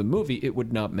come to the movie, it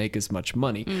would not make as much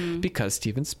money because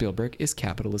Steven Spielberg is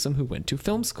capitalism who went to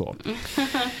film school.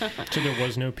 So there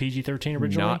was no PG-13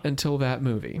 originally? Not until that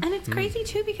movie. And it's crazy,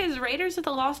 too, because Raiders of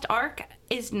the Lost Ark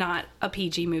is not a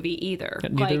PG movie either.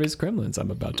 Neither is Gremlins,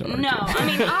 I'm about to argue. No, I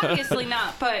mean, obviously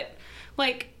not, but,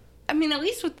 at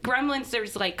least with Gremlins,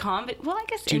 there's, comedy. Well, I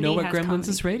guess Do you know Indy what has Gremlins comedy.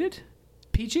 is rated?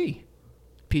 PG.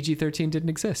 PG-13 didn't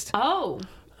exist. Oh.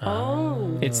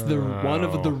 It's one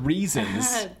of the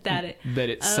reasons that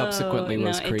it subsequently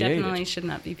was It created. definitely should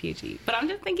not be PG. But I'm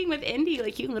just thinking with Indy,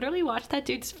 you literally watch that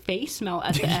dude's face melt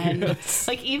at the end. Yes.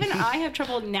 Even I have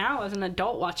trouble now as an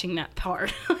adult watching that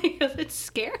part because it's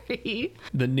scary.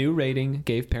 The new rating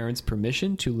gave parents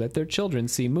permission to let their children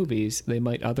see movies they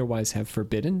might otherwise have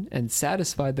forbidden and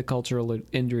satisfied the cultural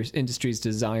industry's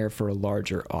desire for a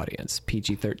larger audience.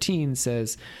 PG-13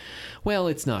 says, well,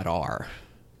 it's not R.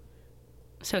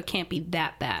 So it can't be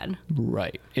that bad.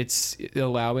 Right. It's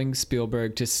allowing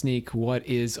Spielberg to sneak what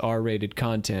is R-rated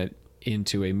content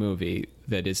into a movie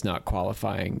that is not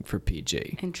qualifying for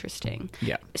PG. Interesting.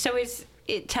 Yeah. So is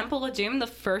Temple of Doom the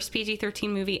first PG-13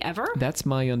 movie ever? That's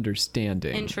my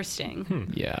understanding.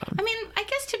 Interesting. Yeah. I mean, I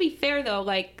guess to be fair, though,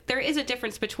 there is a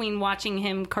difference between watching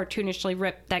him cartoonishly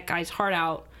rip that guy's heart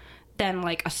out than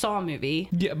like a Saw movie.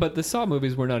 Yeah, but the Saw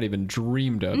movies were not even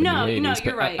dreamed of in No, the 80s. no, but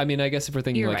you're right. I mean, I guess if we're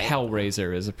thinking You're like right.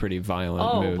 Hellraiser is a pretty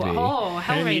violent movie. Oh,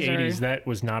 And in the Hellraiser. 80s, that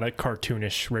was not a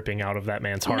cartoonish ripping out of that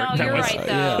man's heart. No, that you're was, right,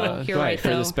 though. Yeah, You're right, for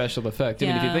though. the special effect. I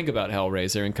mean, if you Yeah. think about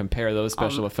Hellraiser and compare those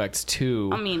special effects to...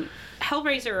 I mean,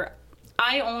 Hellraiser,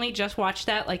 I only just watched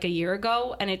that like a year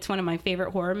ago, and it's one of my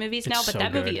favorite horror movies now, but so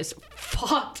that movie good. is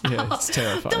fucked Yeah, up. it's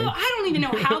terrifying. Though I don't even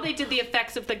know how they did the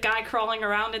effects of the guy crawling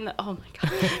around in the... Oh my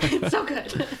God. It's so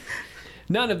good.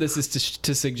 None of this is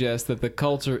to suggest that the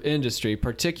culture industry,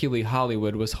 particularly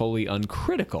Hollywood, was wholly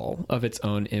uncritical of its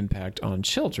own impact on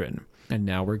children. And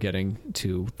now we're getting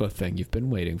to the thing you've been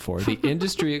waiting for. The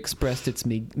industry expressed its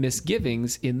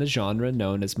misgivings in the genre,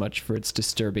 known as much for its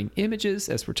disturbing images,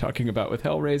 as we're talking about with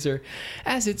Hellraiser,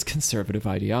 as its conservative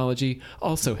ideology.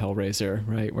 Also Hellraiser,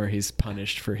 right, where he's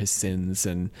punished for his sins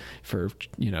and for,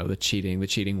 you know, the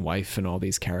cheating wife, and all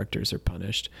these characters are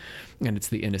punished. And it's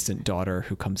the innocent daughter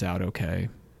who comes out okay.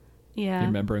 Yeah.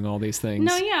 Remembering all these things.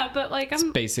 No, yeah, but like It's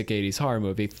I'm... basic 80s horror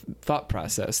movie thought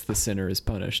process. The sinner is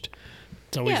punished.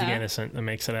 It's always Yeah. the innocent that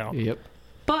makes it out. Yep.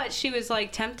 But she was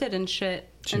like tempted and shit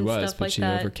She and was, stuff but like she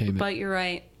that. overcame it. But you're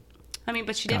right. I mean,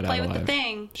 but she did Got play out with the alive.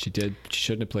 thing. She did. She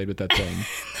shouldn't have played with that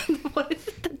thing. What is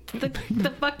the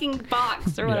fucking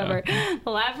box or whatever? The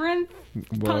labyrinth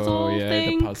puzzle Whoa, yeah,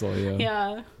 thing? the puzzle, yeah.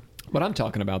 Yeah. What I'm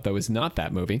talking about, though, is not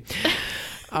that movie.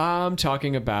 I'm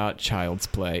talking about Child's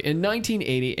Play. In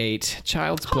 1988,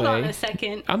 Child's Play... Hold on a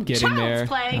second. I'm getting Child's there.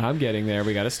 Play. I'm getting there.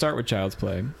 We got to start with Child's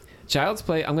Play. Child's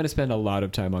Play, I'm going to spend a lot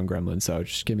of time on Gremlins, so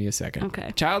just give me a second.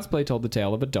 Okay. Child's Play told the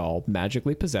tale of a doll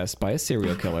magically possessed by a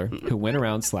serial killer who went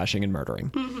around slashing and murdering.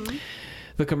 Mm-hmm.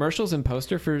 The commercials and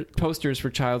posters for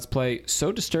Child's Play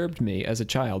so disturbed me as a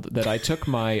child that I took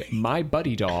my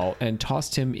Buddy doll and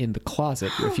tossed him in the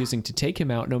closet, refusing to take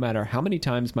him out no matter how many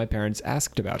times my parents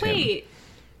asked about him. Wait,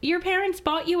 your parents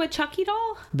bought you a Chucky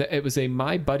doll? It was a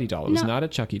My Buddy doll. It was No. not a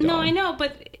Chucky doll. No, I know,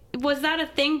 but was that a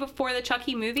thing before the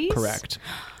Chucky movies? Correct.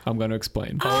 I'm going to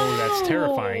explain. Oh, that's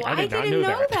terrifying. I did not didn't know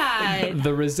that. that.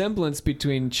 The resemblance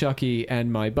between Chucky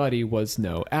and My Buddy was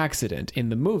no accident. In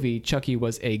the movie, Chucky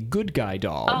was a good guy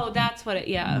doll. Oh, that's what it,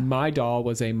 yeah. My doll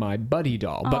was a My Buddy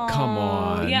doll. But come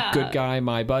on. yeah. Good guy,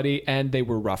 My Buddy. And they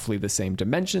were roughly the same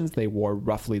dimensions. They wore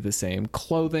roughly the same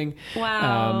clothing.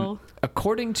 Wow.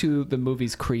 According to the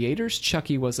movie's creators,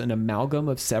 Chucky was an amalgam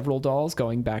of several dolls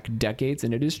going back decades.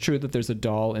 And it is true that there's a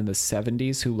doll in the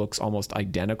 70s who looks almost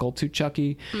identical to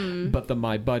Chucky. But the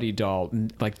My Buddy doll,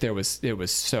 like it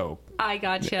was so... I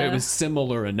gotcha. It was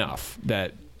similar enough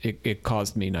that it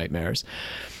caused me nightmares.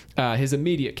 His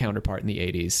immediate counterpart in the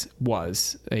 80s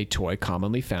was a toy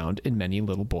commonly found in many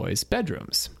little boys'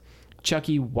 bedrooms.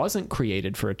 Chucky wasn't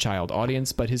created for a child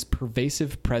audience, but his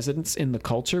pervasive presence in the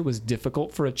culture was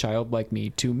difficult for a child like me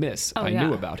to miss. I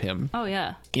knew about him. Oh,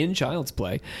 yeah. In Child's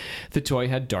Play, the toy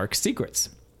had dark secrets.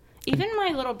 Even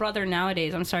my little brother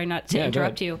nowadays, I'm sorry not to Yeah,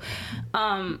 interrupt you.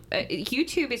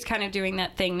 YouTube is kind of doing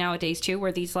that thing nowadays too,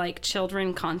 where these like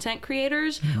children content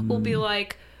creators will be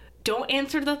like, don't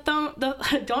answer the phone.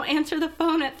 Don't answer the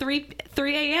phone at 3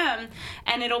 a.m.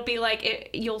 And it'll be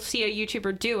like you'll see a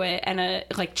YouTuber do it, and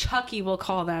like Chucky will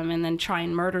call them and then try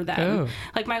and murder them. Oh.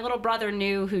 Like my little brother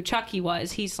knew who Chucky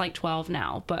was. He's like 12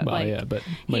 now, but Well, like yeah, but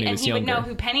when he was would know younger.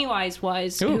 who Pennywise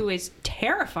was, Ooh. who is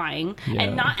terrifying Yeah.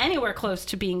 and not anywhere close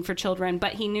to being for children.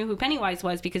 But he knew who Pennywise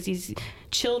was because these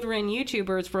children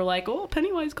YouTubers were like, "Oh,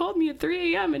 Pennywise called me at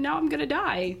 3 a.m. and now I'm gonna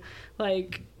die."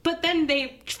 Like, but then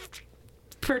they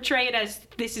portray it as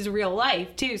this is real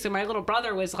life too. So my little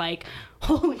brother was like,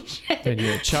 holy shit. And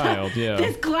you're a child, yeah.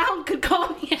 This clown could call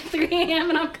me at 3 a.m.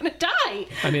 and I'm going to die.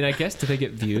 I mean, I guess, do they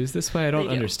get views this way? I don't They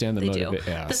do. understand the They do. motive.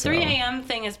 Yeah, The 3 a.m.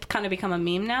 thing has kind of become a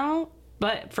meme now,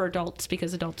 but for adults,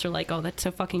 because adults are like, oh, that's so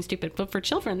fucking stupid. But for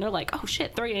children, they're like, oh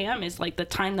shit, 3 a.m. is like the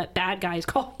time that bad guys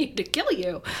call you to kill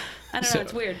you. I don't know,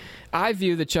 it's weird. I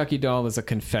view the Chucky doll as a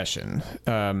confession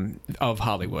of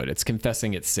Hollywood. It's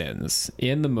confessing its sins.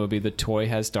 In the movie, the toy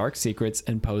has dark secrets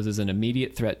and poses an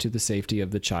immediate threat to the safety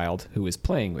of the child who is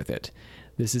playing with it.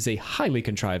 This is a highly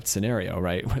contrived scenario,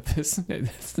 right? With this,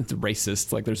 it's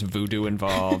racist, like there's voodoo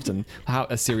involved, and how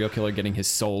a serial killer getting his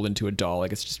soul into a doll,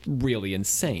 like it's just really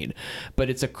insane. But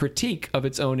it's a critique of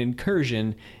its own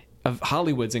incursion, of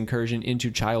Hollywood's incursion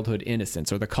into childhood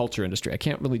innocence, or the culture industry. I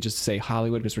can't really just say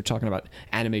Hollywood because we're talking about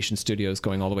animation studios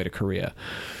going all the way to Korea.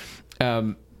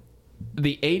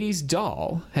 The 80s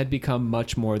doll had become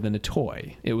much more than a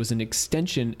toy. It was an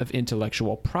extension of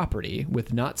intellectual property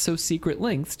with not so secret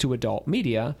links to adult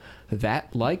media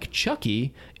that, like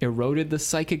Chucky, eroded the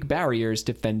psychic barriers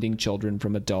defending children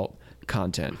from adult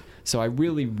content. So I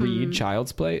really read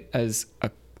Child's Play as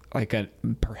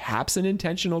perhaps an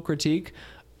intentional critique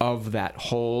of that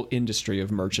whole industry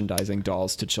of merchandising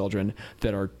dolls to children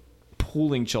that are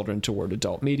pulling children toward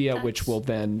adult media, which will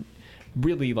then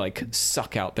really like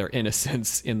suck out their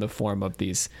innocence in the form of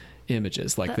these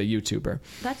images, like the YouTuber.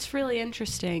 That's really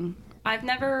interesting. I've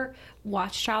never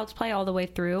watched Child's Play all the way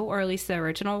through, or at least the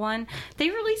original one.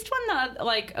 They released one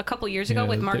like a couple years ago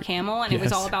with Mark Hamill, and it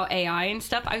was all about AI and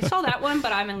stuff. I saw that one,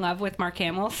 but I'm in love with Mark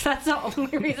Hamill, so that's the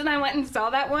only reason I went and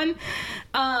saw that one.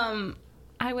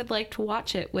 I would like to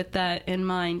watch it with that in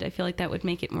mind. I feel like that would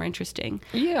make it more interesting.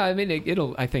 Yeah, I mean,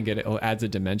 I think it'll adds a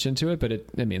dimension to it, but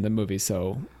the movie's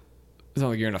so... It's not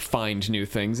like you're going to find new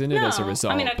things in it as a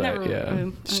result. I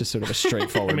mean, it's just sort of a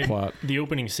straightforward plot. The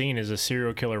opening scene is a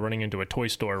serial killer running into a toy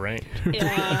store, right? Yeah,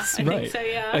 I think so,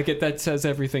 yeah. Like that says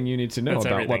everything you need to know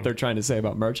about what they're trying to say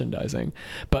about merchandising.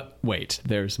 But wait,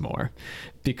 there's more.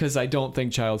 Because I don't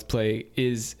think Child's Play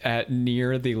is at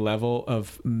near the level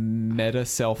of meta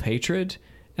self-hatred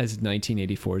as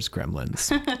 1984's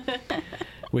Gremlins.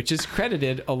 Which is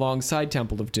credited alongside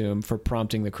Temple of Doom for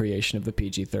prompting the creation of the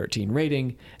PG-13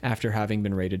 rating after having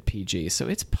been rated PG. So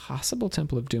it's possible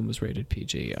Temple of Doom was rated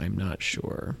PG. I'm not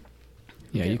sure.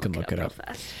 Yeah, you can look it up.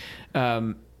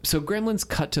 So Gremlins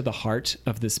cut to the heart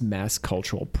of this mass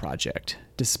cultural project.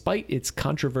 Despite its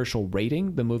controversial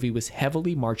rating, the movie was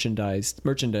heavily merchandised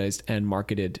and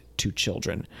marketed to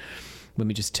children. Let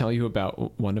me just tell you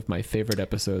about one of my favorite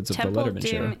episodes of The Letterman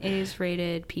Show. Temple of Doom is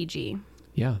rated PG.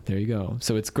 Yeah, there you go.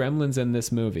 So it's Gremlins and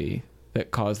this movie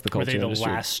that caused the culture industry. Were they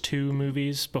the last two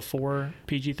movies before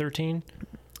PG-13?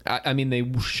 I mean,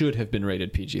 they should have been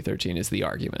rated PG-13 is the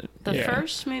argument. The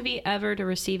first movie ever to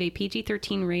receive a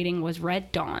PG-13 rating was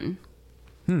Red Dawn.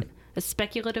 A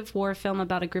speculative war film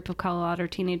about a group of Colorado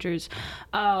teenagers.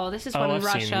 Oh, this is when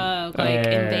Russia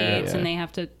invades and they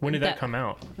have to... When did that come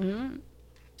out? Mm-hmm.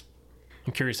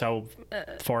 I'm curious how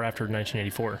far after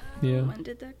 1984. Yeah. When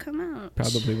did that come out?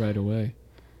 Probably right away.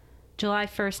 July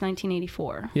 1st,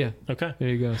 1984. Yeah. Okay. There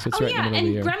you go. So it's right in the middle of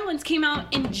the year. Gremlins came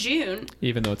out in June.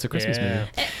 Even though it's a Christmas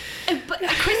movie. But a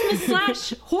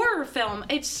Christmas / horror film.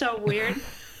 It's so weird.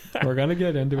 We're going to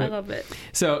get into it. I love it.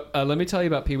 So let me tell you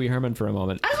about Pee Wee Herman for a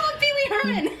moment. I love Pee Wee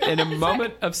Herman. In a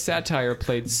moment of satire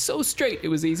played so straight it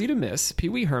was easy to miss, Pee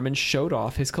Wee Herman showed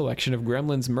off his collection of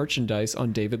Gremlins merchandise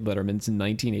on David Letterman's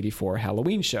 1984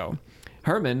 Halloween show.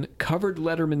 Herman covered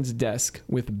Letterman's desk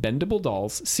with bendable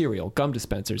dolls, cereal, gum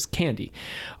dispensers, candy,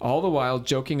 all the while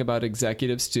joking about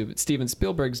executive Steven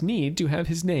Spielberg's need to have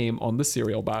his name on the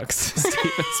cereal box.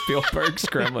 Steven Spielberg's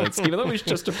Gremlins. Even though he's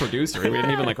just a producer, he didn't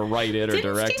even write it or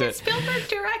direct it. Didn't Steven Spielberg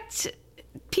direct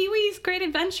Pee-wee's Great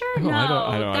Adventure? Oh, no,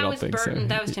 I don't was think Burton. so.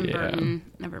 That was Tim Burton.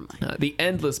 Never mind. The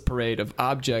endless parade of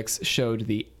objects showed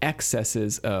the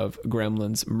excesses of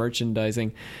Gremlins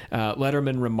merchandising.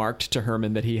 Letterman remarked to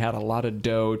Herman that he had a lot of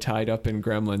dough tied up in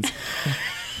Gremlins.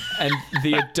 And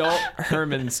the adult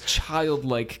Herman's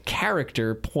childlike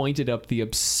character pointed up the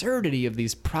absurdity of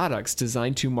these products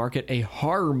designed to market a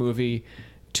horror movie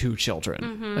to children.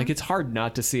 Mm-hmm. Like, it's hard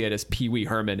not to see it as Pee Wee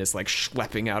Herman is like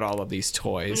schlepping out all of these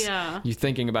toys. Yeah. You're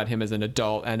thinking about him as an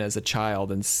adult and as a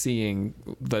child and seeing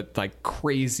the like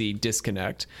crazy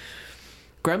disconnect.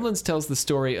 Gremlins tells the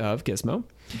story of Gizmo,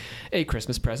 a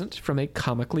Christmas present from a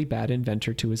comically bad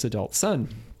inventor to his adult son.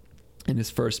 In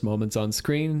his first moments on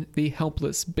screen, the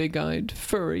helpless, big-eyed,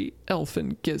 furry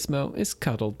elfin Gizmo is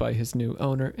cuddled by his new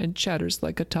owner and chatters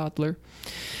like a toddler.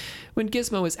 When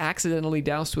Gizmo is accidentally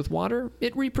doused with water,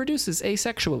 it reproduces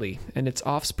asexually, and its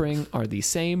offspring are the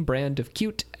same brand of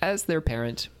cute as their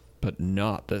parent, but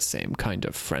not the same kind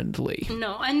of friendly.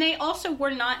 No, and they also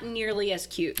were not nearly as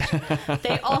cute.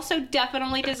 They also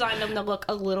definitely designed them to look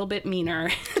a little bit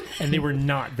meaner. And they were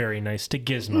not very nice to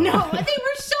Gizmo. No, they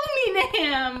were so mean to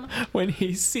him. When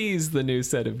he sees the new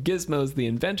set of Gizmos, the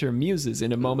inventor muses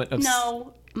in a moment of...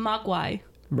 No, Mogwai.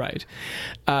 Right.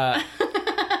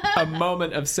 A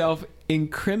moment of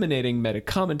self-incriminating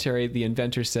meta-commentary, the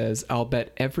inventor says, "I'll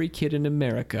bet every kid in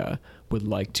America would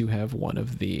like to have one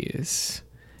of these."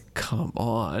 Come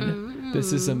on. Mm.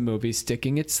 This is a movie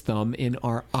sticking its thumb in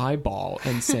our eyeball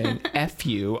and saying, F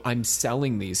you, I'm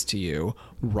selling these to you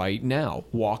right now.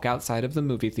 Walk outside of the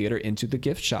movie theater into the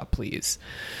gift shop, please.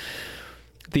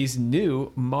 These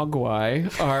new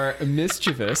Mogwai are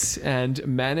mischievous and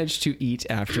manage to eat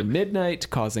after midnight,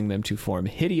 causing them to form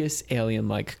hideous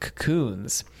alien-like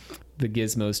cocoons. The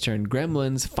Gizmos turned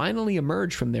Gremlins finally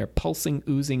emerge from their pulsing,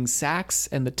 oozing sacks,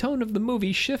 and the tone of the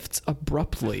movie shifts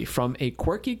abruptly from a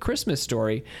quirky Christmas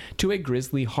story to a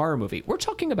grisly horror movie. We're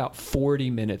talking about 40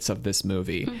 minutes of this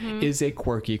movie is a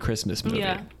quirky Christmas movie.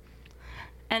 Yeah.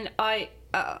 And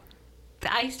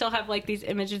I still have like these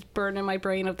images burned in my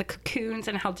brain of the cocoons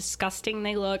and how disgusting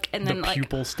they look, and then the like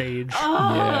pupal stage.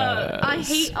 Oh, Yes. I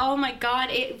hate. Oh my god!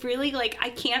 It really like I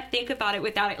can't think about it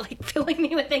without it like filling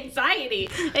me with anxiety.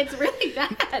 It's really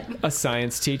bad. A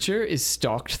science teacher is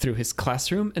stalked through his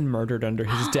classroom and murdered under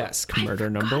his desk. Murder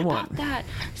number Forgot one. about that.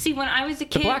 See, when I was a The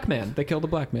kid, black man. They killed the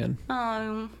black man.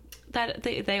 that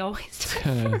they always do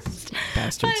it first.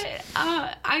 Bastards.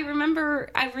 But I remember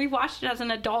I rewatched it as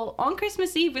an adult on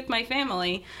Christmas Eve with my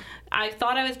family. I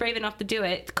thought I was brave enough to do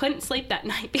it. Couldn't sleep that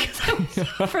night because I was so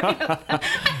afraid of them.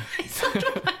 I slept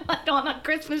with my light on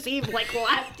Christmas Eve like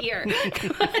last year. But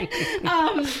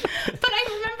I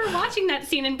remember watching that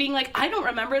scene and being like, I don't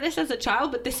remember this as a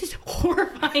child, but this is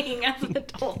horrifying as an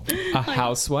adult. A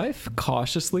housewife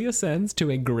cautiously ascends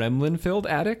to a gremlin-filled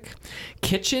attic,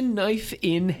 kitchen knife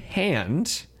in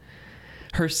hand.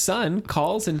 Her son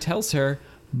calls and tells her,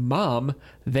 Mom,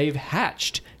 they've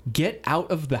hatched. Get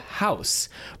out of the house.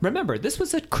 Remember, this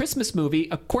was a Christmas movie,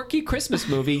 a quirky Christmas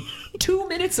movie, 2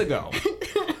 minutes ago.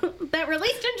 That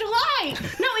released in July.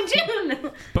 No, in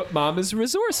June. But Mom is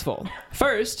resourceful.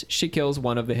 First, she kills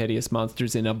one of the hideous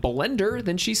monsters in a blender,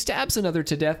 then she stabs another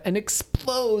to death and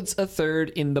explodes a third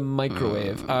in the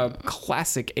microwave. A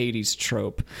classic 80s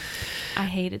trope. I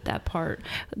hated that part.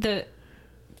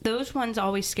 Those ones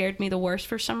always scared me the worst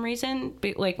for some reason,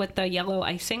 like with the yellow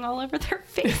icing all over their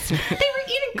face. They were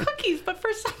eating cookies, but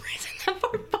for some reason that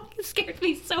part fucking scared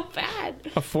me so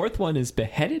bad. A fourth one is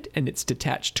beheaded and its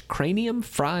detached cranium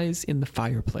fries in the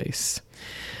fireplace.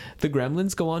 The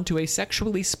gremlins go on to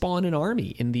asexually spawn an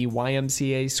army in the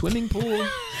YMCA swimming pool.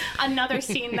 Another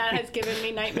scene that has given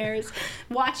me nightmares.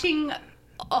 Watching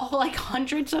like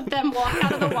hundreds of them walk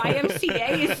out of the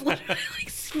YMCA is literally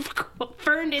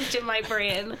burned into my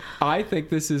brain. I think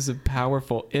this is a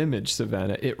powerful image,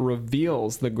 Savannah. It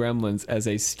reveals the gremlins as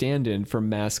a stand-in for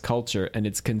mass culture and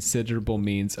its considerable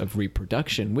means of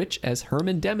reproduction, which, as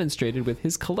Herman demonstrated with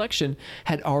his collection,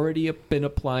 had already been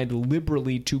applied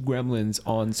liberally to gremlins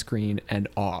on screen and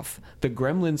off. The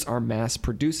gremlins are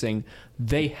mass-producing.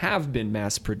 They have been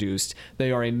mass-produced.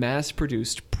 They are a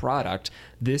mass-produced product.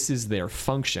 This is their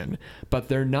function. But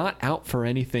they're not out for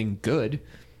anything good.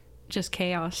 Just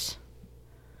chaos.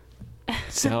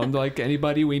 Sound like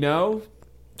anybody we know?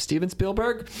 Steven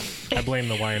Spielberg? I blame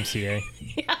the YMCA.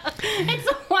 Yeah, it's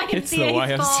the YMCA's It's the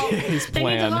YMCA's fault. They need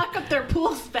plan. to lock up their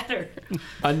pools better.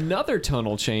 Another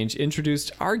tonal change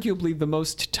introduced arguably the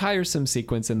most tiresome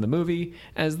sequence in the movie,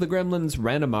 as the gremlins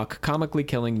ran amok, comically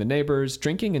killing the neighbors,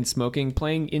 drinking and smoking,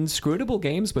 playing inscrutable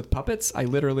games with puppets. I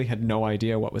literally had no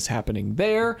idea what was happening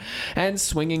there, and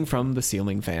swinging from the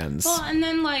ceiling fans. Well, and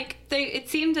then like it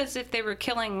seemed as if they were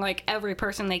killing like every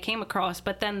person they came across,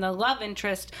 but then the love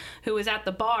interest who was at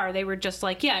the bar, they were just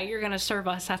like, yeah, you're gonna serve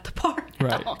us at the bar now.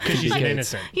 Right. Because she's Like,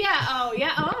 innocent. yeah,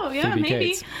 Phoebe maybe.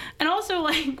 Cates. And also,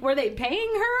 like, were they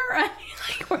paying her? I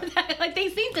mean, like they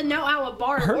seem to know how a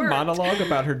bar Her works. monologue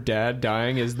about her dad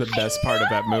dying is the best part of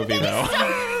that movie, though.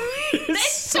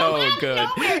 It's so out of good.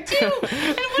 nowhere, too.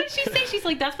 And what did she say? She's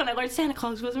like, "That's when I learned Santa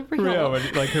Claus wasn't real." Yeah,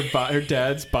 when, like her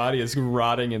dad's body is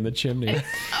rotting in the chimney. So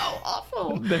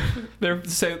awful.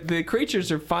 So the creatures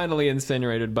are finally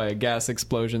incinerated by a gas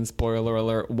explosion, spoiler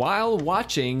alert, while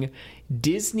watching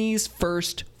Disney's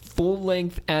first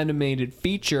full-length animated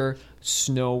feature,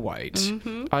 Snow White.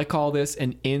 Mm-hmm. I call this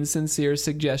an insincere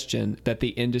suggestion that the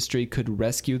industry could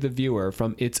rescue the viewer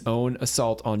from its own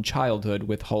assault on childhood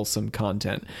with wholesome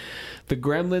content. The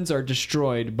gremlins are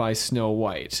destroyed by Snow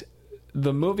White.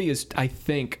 The movie is, I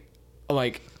think,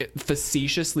 like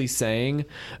facetiously saying,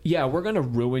 yeah, we're going to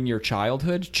ruin your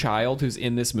childhood, child who's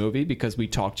in this movie, because we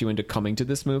talked you into coming to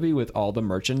this movie with all the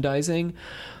merchandising.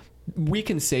 We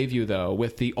can save you, though,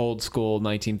 with the old school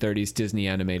 1930s Disney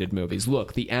animated movies.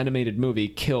 Look, the animated movie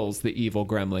kills the evil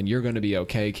gremlin. You're going to be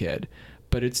okay, kid.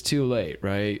 But it's too late,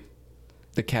 right?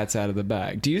 The cat's out of the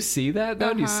bag. Do you see that,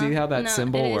 though? Do you see how that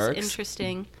symbol works? It is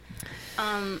interesting.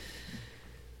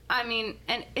 I mean,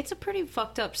 and it's a pretty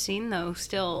fucked up scene, though,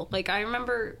 still. Like, I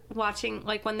remember watching,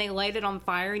 like, when they light it on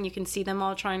fire and you can see them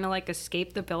all trying to, like,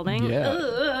 escape the building. Yeah.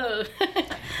 Ugh.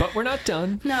 But we're not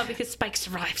done. No, because Spike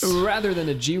survives. Rather than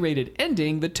a G-rated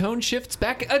ending, the tone shifts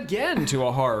back again to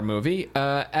a horror movie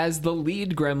as the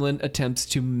lead gremlin attempts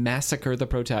to massacre the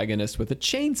protagonist with a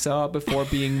chainsaw before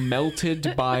being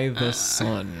melted by the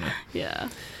sun. Yeah.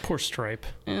 Poor Stripe.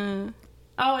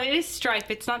 Oh, it is Stripe.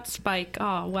 It's not Spike.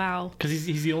 Oh, wow. Because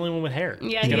he's the only one with hair.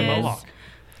 Yeah, he's got he a is. mohawk.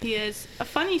 He is. A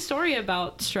funny story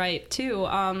about Stripe, too.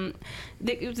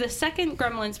 The second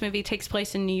Gremlins movie takes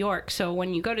place in New York. So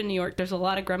when you go to New York, there's a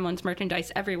lot of Gremlins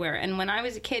merchandise everywhere. And when I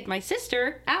was a kid, my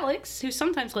sister, Alex, who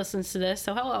sometimes listens to this,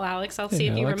 so hello, Alex. I'll see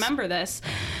if you Alex. remember this.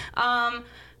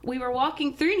 we were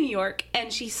walking through New York,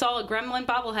 and she saw a gremlin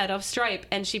bobblehead of Stripe,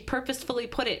 and she purposefully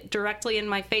put it directly in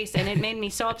my face, and it made me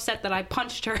so upset that I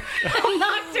punched her and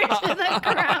knocked her to the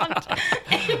ground.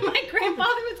 And my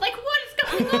grandfather was like, "What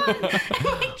is going on?" And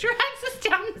like drags us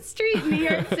down the street in New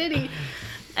York City.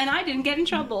 And I didn't get in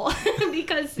trouble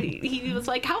because he was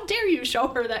like, "How dare you show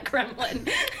her that gremlin?"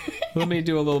 Let me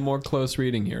do a little more close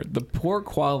reading here. The poor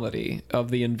quality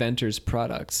of the inventor's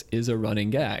products is a running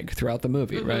gag throughout the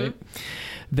movie, right?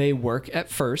 They work at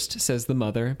first, says the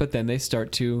mother, but then they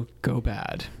start to go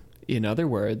bad. In other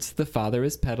words, the father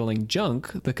is peddling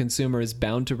junk the consumer is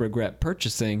bound to regret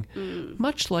purchasing,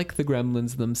 much like the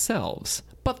gremlins themselves.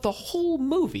 But the whole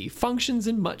movie functions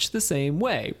in much the same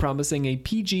way, promising a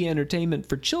PG entertainment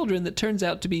for children that turns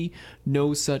out to be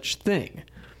no such thing.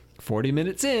 40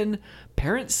 minutes in,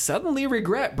 parents suddenly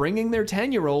regret bringing their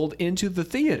 10-year-old into the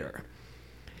theater.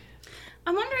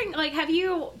 I'm wondering, like, have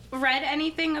you read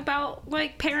anything about,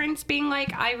 like, parents being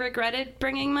like, "I regretted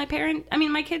bringing my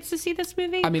kids to see this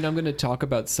movie"? I mean, I'm going to talk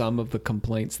about some of the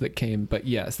complaints that came, but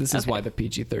yes, this is why the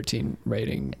PG-13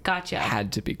 rating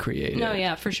had to be created. No,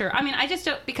 yeah, for sure. I mean, I just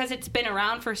don't, because it's been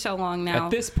around for so long now.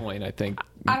 At this point, I think.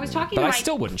 I was talking but to I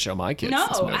still wouldn't show my kids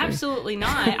this No, movie. absolutely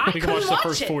not. I They can watch the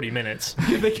first 40 minutes.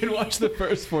 They can watch the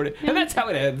first 40. And that's how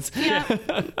it ends. Yeah.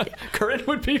 Corinne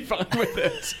would be fine with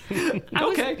it.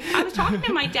 I was talking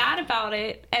to my dad about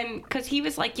it, and because he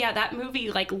was like, "Yeah, that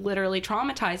movie like literally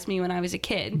traumatized me when I was a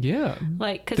kid." Yeah.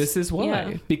 Like, 'cause, this is why.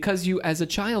 yeah. Because you, as a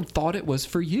child, thought it was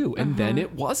for you, and then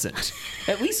it wasn't.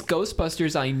 At least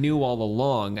Ghostbusters, I knew all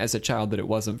along as a child that it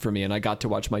wasn't for me, and I got to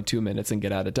watch my 2 minutes and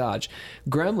get out of Dodge.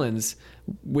 Gremlins,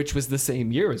 which was the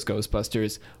same year as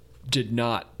Ghostbusters, did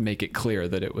not make it clear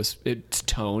that its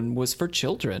tone was for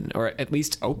children, or at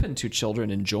least open to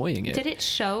children enjoying it. Did it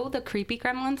show the creepy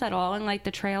gremlins at all in like the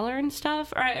trailer and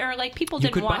stuff, or like people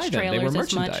didn't watch buy them. trailers They were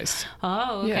as much? merchandised.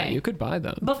 Oh, okay. Yeah, you could buy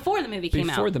them before the movie came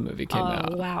out. Before the movie came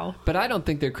out. Oh, wow. But I don't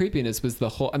think their creepiness was the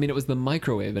whole. I mean, it was the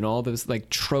microwave and all those like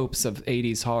tropes of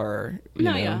 80s horror. You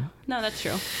know? Yeah, no, that's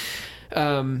true.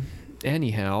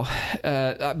 Anyhow,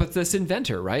 but this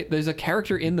inventor, right? There's a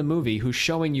character in the movie who's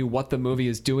showing you what the movie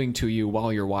is doing to you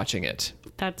while you're watching it.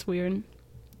 That's weird.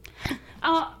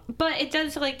 But it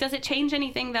does it change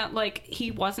anything that like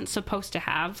he wasn't supposed to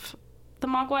have the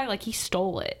Mogwai? Like he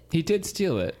stole it. He did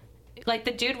steal it. Like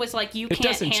the dude was like, "You It can't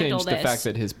doesn't handle change this." the fact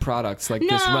that his products, like No,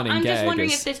 this running I'm gag, just wondering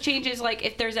is... if this changes, like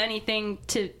if there's anything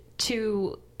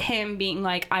to him being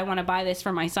like, "I want to buy this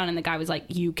for my son," and the guy was like,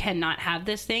 "You cannot have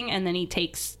this thing," and then he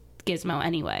takes Gizmo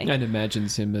anyway. And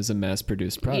imagines him as a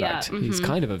mass-produced product. Yeah, He's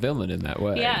kind of a villain in that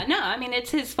way. Yeah, no, I mean,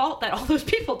 it's his fault that all those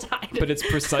people died. But it's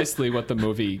precisely what the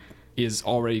movie is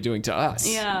already doing to us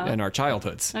and our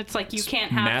childhoods. It's like, you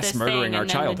can't have mass this murdering thing, our and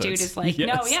then childhoods. the dude is like,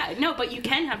 Yes. no, but you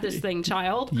can have this thing,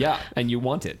 child. Yeah, and you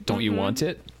want it. Don't you want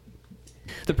it?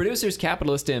 The producer's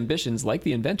capitalist ambitions, like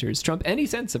the inventors, trump any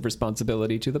sense of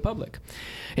responsibility to the public.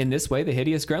 In this way, the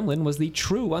hideous gremlin was the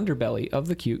true underbelly of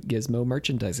the cute Gizmo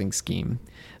merchandising scheme.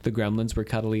 The gremlins were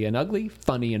cuddly and ugly,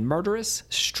 funny and murderous,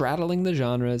 straddling the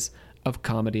genres of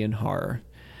comedy and horror.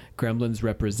 Gremlins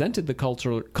represented the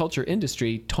culture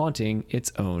industry, taunting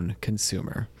its own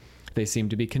consumer. They seem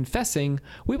to be confessing,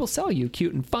 "We will sell you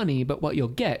cute and funny, but what you'll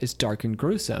get is dark and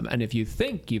gruesome, and if you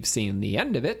think you've seen the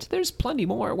end of it, there's plenty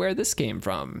more where this came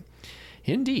from."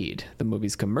 Indeed, the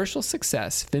movie's commercial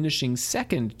success, finishing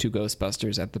second to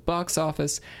Ghostbusters at the box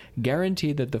office,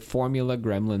 guaranteed that the formula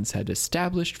Gremlins had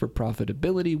established for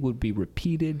profitability would be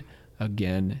repeated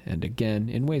again and again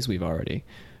in ways we've already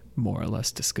more or less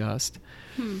discussed.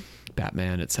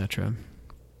 Batman, etc.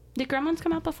 Did Gremlins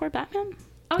come out before Batman?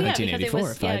 Oh, yeah,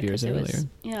 1984, 5 years earlier.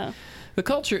 Yeah. The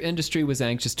culture industry was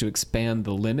anxious to expand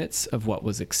the limits of what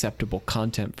was acceptable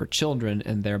content for children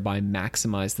and thereby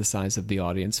maximize the size of the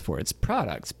audience for its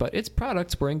products, but its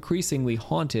products were increasingly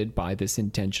haunted by this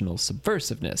intentional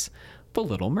subversiveness. The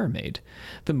Little Mermaid,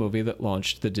 the movie that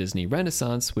launched the Disney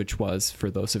Renaissance, which was, for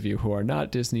those of you who are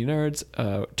not Disney nerds,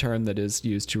 a term that is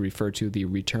used to refer to the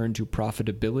return to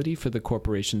profitability for the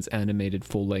corporation's animated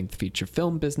full-length feature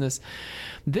film business.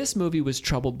 This movie was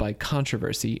troubled by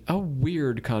controversy, a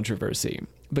weird controversy.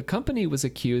 The company was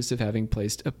accused of having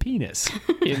placed a penis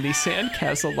in the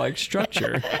sandcastle-like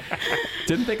structure.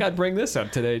 Didn't think I'd bring this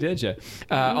up today, did you?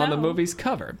 On the movie's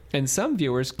cover. And some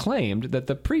viewers claimed that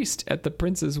the priest at the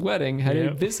prince's wedding had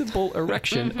a visible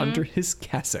erection under his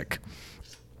cassock.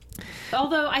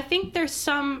 Although I think there's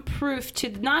some proof to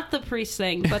not the priest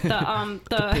thing, but the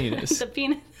penis. the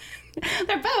penis.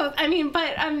 They're both. I mean,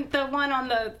 but the one on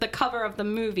the cover of the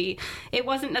movie, it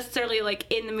wasn't necessarily like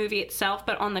in the movie itself,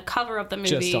 but on the cover of the movie.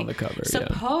 Just on the cover,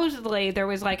 supposedly there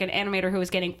was like an animator who was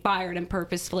getting fired and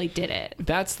purposefully did it.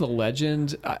 That's the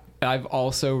legend. I've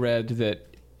also read that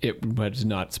it was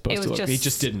not supposed to look. He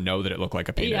just didn't know that it looked like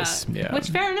a penis. Yeah. Which,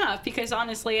 fair enough, because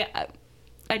honestly,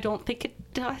 I don't think it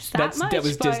does that much. That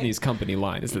was Disney's company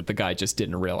line, is that the guy just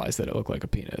didn't realize that it looked like a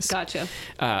penis. Gotcha.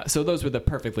 So those were the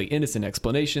perfectly innocent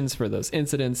explanations for those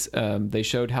incidents. They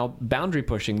showed how boundary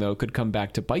pushing, though, could come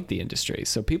back to bite the industry.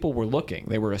 So people were looking.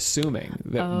 They were assuming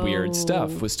that weird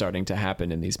stuff was starting to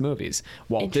happen in these movies.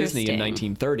 Walt Disney in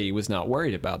 1930 was not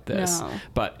worried about this. No.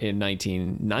 But in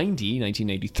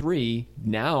 1983,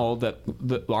 now that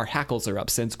our hackles are up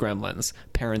since Gremlins,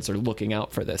 parents are looking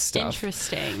out for this stuff.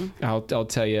 Interesting. I'll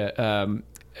tell you,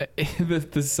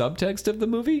 the subtext of the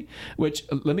movie, which,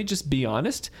 let me just be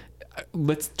honest,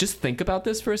 let's just think about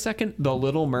this for a second. The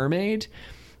Little Mermaid,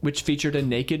 which featured a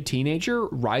naked teenager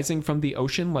rising from the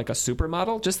ocean like a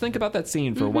supermodel. Just think about that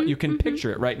scene for what you can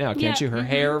picture it right now, can't you? Her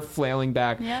hair flailing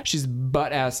back. Yep. She's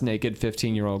butt-ass naked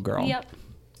 15-year-old girl. Yep.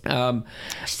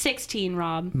 16,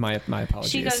 Rob. My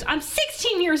apologies. She goes, I'm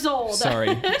 16 years old.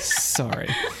 Sorry.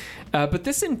 But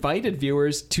this invited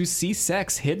viewers to see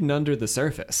sex hidden under the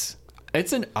surface.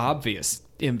 It's an obvious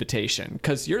invitation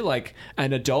because you're like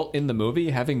an adult in the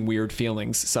movie having weird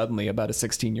feelings suddenly about a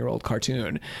 16-year-old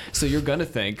cartoon. So you're going to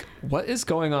think, what is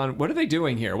going on? What are they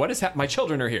doing here? What is my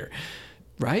children are here,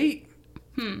 right?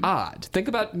 Odd. Think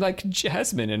about like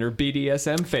Jasmine in her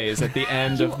BDSM phase at the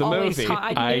end of the movie.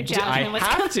 I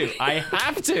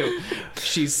have to.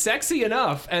 She's sexy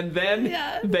enough, and then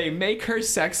they make her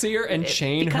sexier and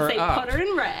chain her up. Because they put her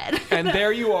in red. And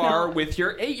there you are with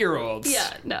your 8-year-olds.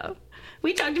 Yeah, no.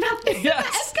 We talked about this in the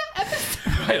Esca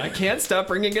episode. Right, I can't stop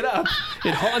bringing it up.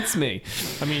 It haunts me.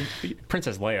 I mean,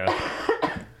 Princess Leia.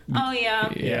 Oh, yeah.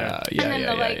 And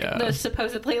then the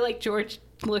supposedly like George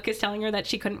Lucas telling her that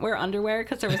she couldn't wear underwear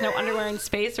because there was no underwear in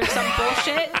space or some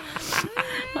bullshit.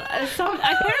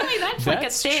 Apparently that's like a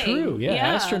thing. That's true.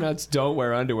 Yeah, astronauts don't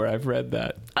wear underwear. I've read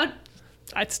that.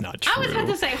 That's not true. I was about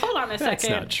to say, hold on a second. That's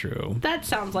not true. That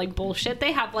sounds like bullshit.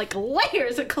 They have like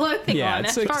layers of clothing on.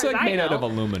 It's like made out of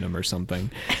aluminum or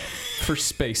something. For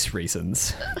space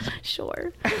reasons.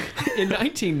 Sure. In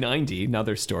 1990,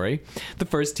 another story, the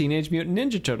first Teenage Mutant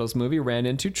Ninja Turtles movie ran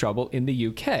into trouble in the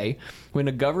UK when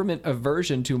a government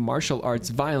aversion to martial arts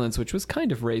violence, which was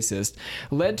kind of racist,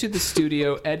 led to the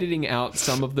studio editing out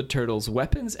some of the Turtles'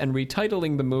 weapons and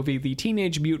retitling the movie The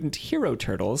Teenage Mutant Hero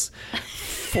Turtles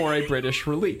for a British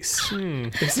release.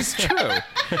 This is true.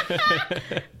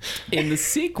 In the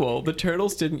sequel, the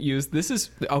Turtles didn't use...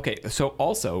 So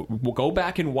also, we'll go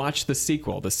back and watch the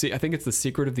sequel. I think it's The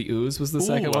Secret of the Ooze was the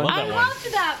second one. I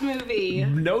loved that movie.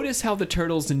 Notice how the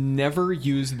Turtles never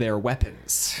use their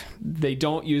weapons. They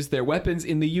don't use their weapons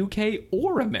in the UK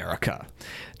or America.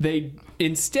 They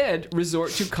instead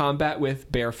resort to combat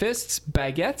with bare fists,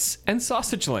 baguettes, and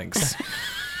sausage links.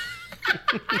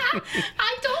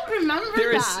 I don't remember that.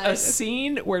 There is a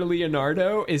scene where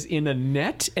Leonardo is in a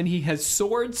net and he has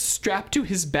swords strapped to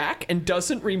his back and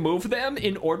doesn't remove them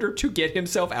in order to get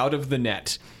himself out of the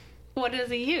net. What does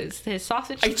he use? His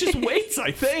sausage? He just waits,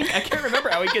 I think. I can't remember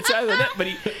how he gets out of the net, but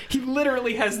he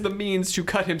literally has the means to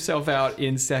cut himself out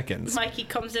in seconds. Mikey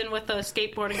comes in with a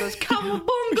skateboard and goes,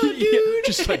 "Cowabunga, dude!"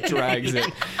 Just like drags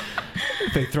it.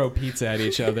 They throw pizza at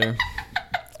each other.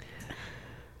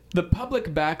 The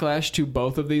public backlash to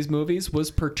both of these movies was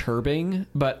perturbing,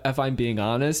 but if I'm being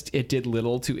honest, it did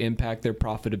little to impact their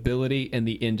profitability, and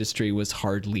the industry was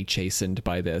hardly chastened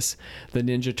by this. The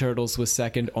Ninja Turtles was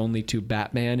second only to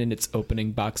Batman in its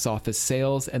opening box office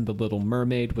sales, and The Little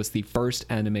Mermaid was the first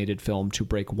animated film to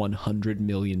break $100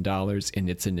 million in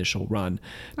its initial run.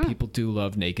 People do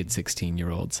love naked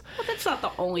 16-year-olds. Well, that's not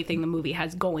the only thing the movie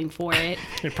has going for it.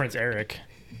 Prince Eric.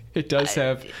 It does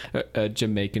have a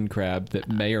Jamaican crab that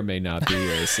may or may not be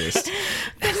racist.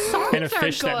 And a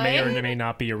fish that may or may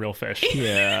not be a real fish.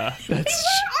 Yeah, that's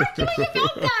true.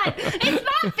 About that. It's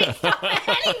not based on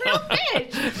any real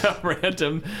fish. A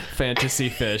random fantasy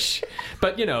fish.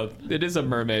 But, it is a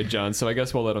mermaid, John, so I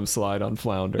guess we'll let him slide on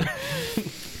flounder.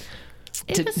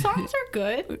 The songs are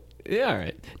good. Yeah, all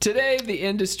right. Today, the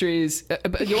industry's...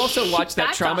 but you also watch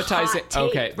that traumatizing...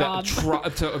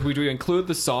 So we do include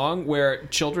the song where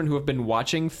children who have been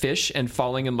watching fish and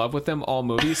falling in love with them all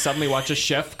movies suddenly watch a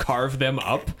chef carve them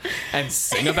up and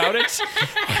sing about it?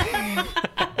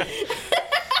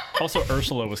 Also,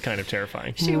 Ursula was kind of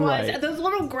terrifying. She Right. was. Those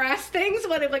little grass things,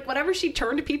 whatever she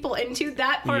turned people into,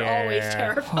 that part always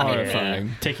terrified me.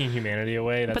 Horrifying. Taking humanity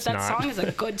away, But that's that not... song is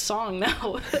a good song,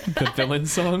 though. The villain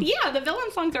song? Yeah, the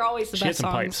villain songs are always the She had best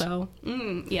some songs. pipes. So,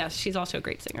 yes, she's also a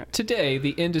great singer. Today,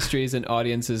 the industry's and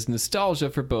audience's nostalgia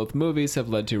for both movies have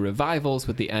led to revivals,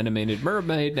 with the animated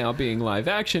mermaid now being live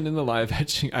action and the live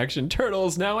action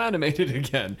turtles now animated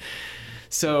again.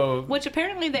 So, Which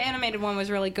apparently the animated one was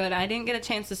really good. I didn't get a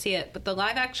chance to see it, but the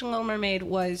live action Little Mermaid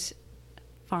was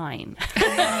fine.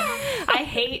 I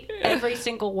hate every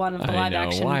single one of the live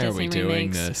action why Disney are we doing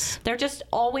remakes. this? They're just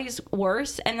always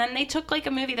worse. And then they took like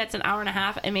a movie that's an hour and a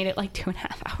half and made it like 2.5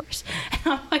 hours.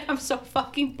 And I'm like, I'm so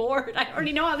fucking bored. I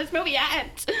already know how this movie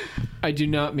ends. I do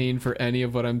not mean for any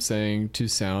of what I'm saying to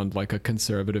sound like a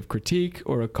conservative critique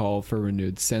or a call for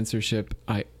renewed censorship.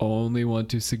 I only want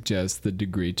to suggest the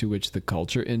degree to which the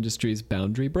culture industry's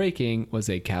boundary breaking was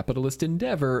a capitalist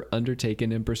endeavor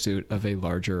undertaken in pursuit of a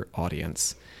larger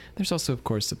audience. There's also, of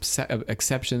course,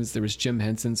 exceptions. There was Jim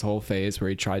Henson's whole phase where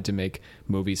he tried to make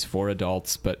movies for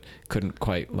adults, but couldn't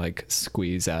quite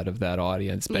squeeze out of that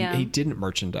audience. But Yeah. he didn't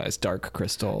merchandise Dark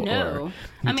Crystal. No. Or,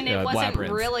 I mean, it wasn't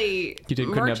Labyrinth. really You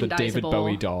couldn't have the David merchandisable.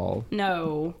 Bowie doll.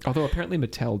 No. Although apparently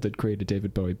Mattel did create a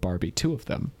David Bowie Barbie, 2 of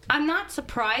them. I'm not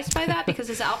surprised by that because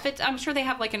his outfits, I'm sure they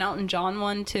have like an Elton John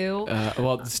one too.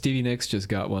 Well, Stevie Nicks just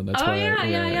got one. That's Oh, why.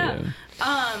 yeah.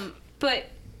 But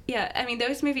yeah, I mean,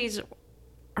 those movies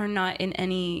are not in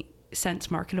any sense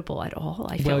marketable at all.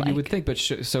 I feel Well, like. you would think, but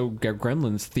so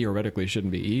Gremlins theoretically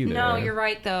shouldn't be either. No, you're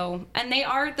right though, and they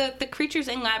are the creatures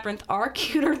in Labyrinth are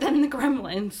cuter than the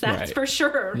Gremlins. That's Right. for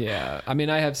sure. Yeah, I mean,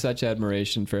 I have such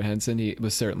admiration for Henson. He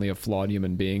was certainly a flawed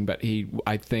human being, but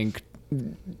I think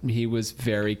he was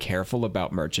very careful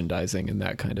about merchandising and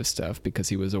that kind of stuff because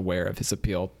he was aware of his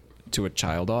appeal to a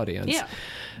child audience. Yeah.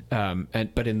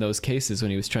 But in those cases, when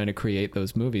he was trying to create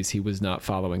those movies, he was not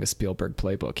following a Spielberg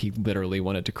playbook. He literally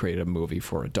wanted to create a movie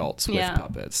for adults with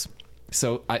puppets.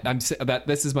 So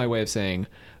this is my way of saying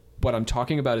what I'm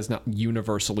talking about is not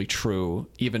universally true,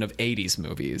 even of 80s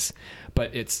movies,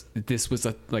 but this was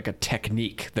a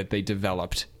technique that they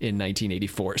developed in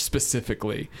 1984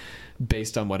 specifically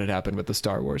based on what had happened with the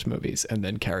Star Wars movies and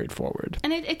then carried forward.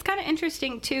 And it's kind of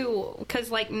interesting too, because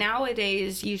like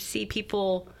nowadays you see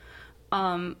people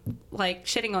like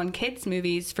shitting on kids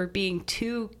movies for being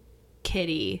too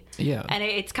kiddie. Yeah. And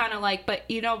it's kind of like, but at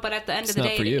the end of the not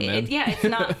day, for you, man. it's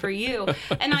not for you.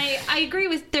 And I agree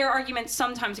with their arguments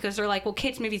sometimes because they're like, well,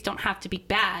 kids movies don't have to be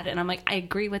bad. And I'm like, I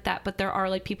agree with that. But there are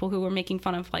like people who are making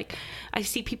fun of, like, I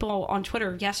see people on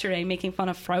Twitter yesterday making fun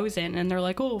of Frozen and they're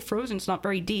like, oh, Frozen's not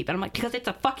very deep. And I'm like, because it's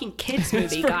a fucking kids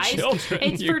movie, for guys. children,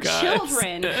 It's you for guys.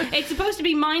 children. It's supposed to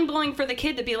be mind blowing for the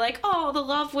kid to be like, oh, the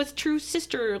love was true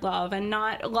sister love and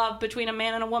not love between a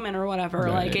man and a woman or whatever.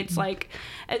 Right. Like, it's like,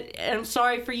 I'm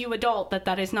sorry for you adult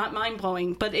that is not mind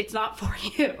blowing, but it's not for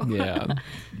you. Yeah.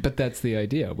 But that's the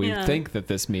idea. We Yeah. think that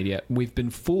this media, we've been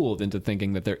fooled into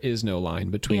thinking that there is no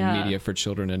line between Yeah. media for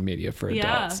children and media for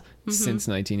Yeah. adults since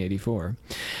 1984.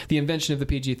 The invention of the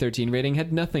PG-13 rating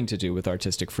had nothing to do with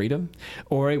artistic freedom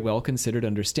or a well-considered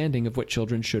understanding of what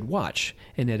children should watch,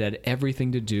 and it had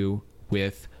everything to do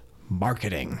with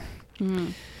marketing.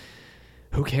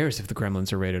 Who cares if the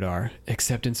Gremlins are rated R,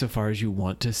 except insofar as you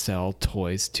want to sell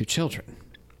toys to children?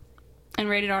 And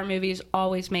rated R movies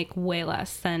always make way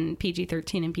less than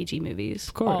PG-13 and PG movies.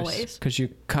 Of course, Always. because you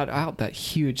cut out that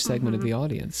huge segment of the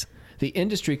audience. The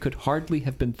industry could hardly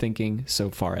have been thinking so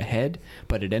far ahead,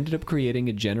 but it ended up creating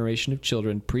a generation of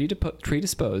children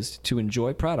predisposed to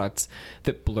enjoy products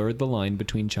that blurred the line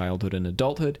between childhood and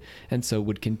adulthood, and so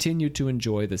would continue to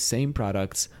enjoy the same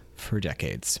products for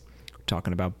decades. We're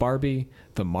talking about Barbie,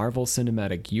 the Marvel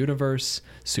Cinematic Universe,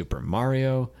 Super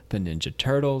Mario, the Ninja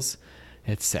Turtles,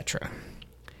 etc.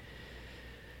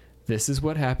 This is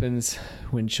what happens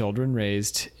when children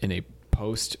raised in a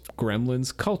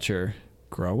post-Gremlins culture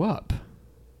grow up.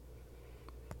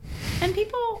 And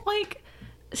people, like,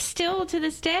 still to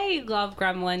this day love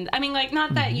Gremlins. I mean, like,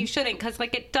 not that you shouldn't, because,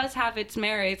 like, it does have its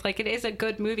merits. Like, it is a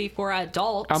good movie for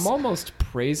adults. I'm almost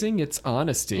praising its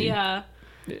honesty. Yeah.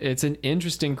 It's an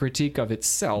interesting critique of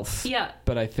itself. Yeah.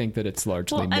 But I think that it's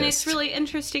largely missed. And it's really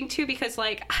interesting, too, because,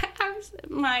 like,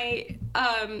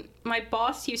 my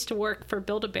boss used to work for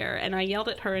Build-A-Bear, and I yelled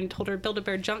at her and told her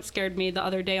Build-A-Bear jump scared me the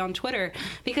other day on Twitter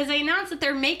because they announced that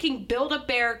they're making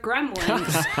Build-A-Bear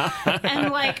Gremlins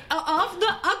and like of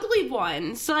the ugly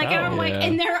ones. So like, and I'm like,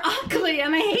 and they're ugly,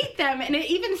 and I hate them, and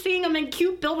even seeing them in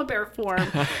cute Build-A-Bear form.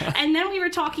 And then we were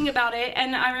talking about it,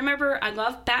 and I remember I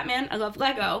love Batman, I love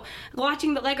Lego.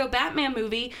 Watching the Lego Batman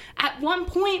movie, at one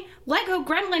point, Lego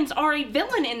Gremlins are a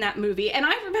villain in that movie, and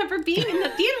I remember being in the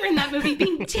theater in that movie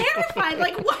being terrified,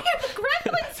 like, why are the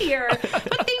Gremlins here?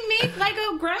 But they made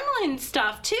Lego Gremlin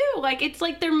stuff too. Like, it's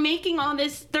like they're making all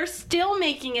this, they're still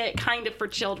making it kind of for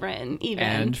children, even.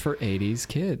 And for 80s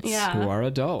kids who are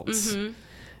adults. Mm-hmm.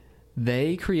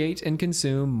 They create and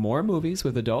consume more movies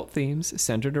with adult themes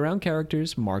centered around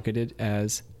characters marketed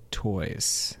as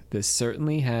toys. This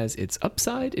certainly has its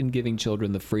upside in giving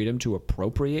children the freedom to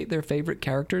appropriate their favorite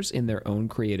characters in their own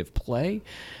creative play,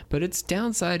 but its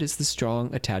downside is the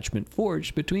strong attachment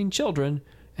forged between children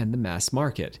and the mass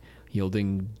market,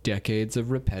 yielding decades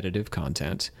of repetitive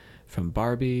content. From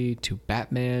Barbie to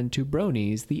Batman to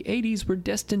Bronies, the 80s were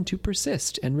destined to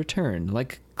persist and return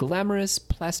like glamorous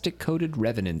plastic-coated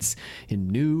revenants in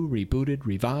new, rebooted,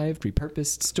 revived,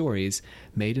 repurposed stories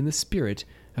made in the spirit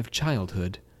of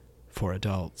childhood for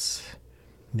adults.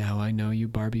 Now I know you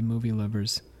Barbie movie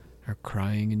lovers are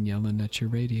crying and yelling at your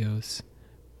radios.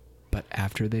 But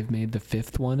after they've made the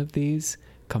 5th one of these,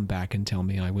 come back and tell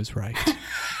me I was right.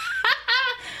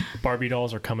 Barbie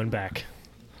dolls are coming back.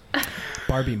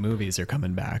 Barbie movies are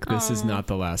coming back. This is not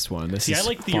the last one. This is I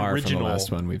like the far original from the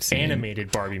last one we've seen.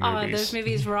 Animated Barbie movies. Those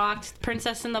movies rocked.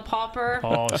 Princess and the Pauper.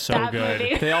 Oh, so that good.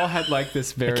 movie. They all had like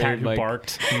this very The cat who like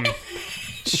barked.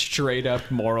 straight up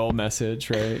moral message,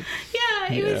 right?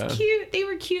 Yeah, it was cute. They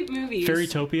were cute movies.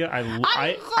 Fairytopia.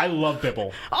 I love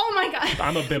Bibble. Oh my god.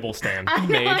 I'm a Bibble stan.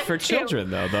 Made for children,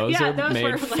 though. Those are those made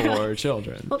were for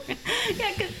children.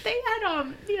 Yeah, because they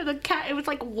had the cat. It was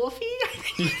like Wolfie.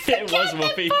 It was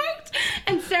Wolfie.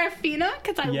 And Serafina,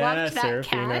 because I loved that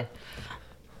Serafina. cat.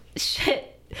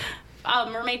 Shit.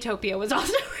 Mermaidtopia was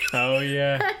also. Oh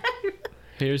yeah.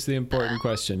 Here's the important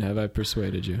question: have I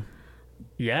persuaded you?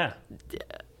 Yeah.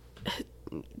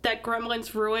 That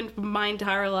Gremlins ruined my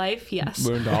entire life. Yes.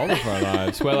 Ruined all of our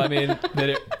lives. Well, I mean,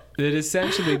 that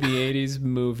essentially the 80s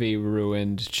movie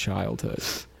ruined childhood.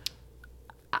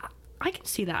 I can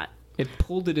see that. It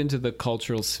pulled it into the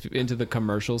into the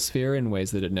commercial sphere in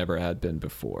ways that it never had been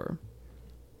before.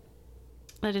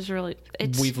 That is really.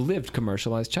 We've lived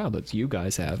commercialized childhoods. You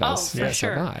guys have. Oh, as, for as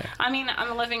sure. have I. I mean,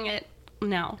 I'm living it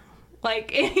now.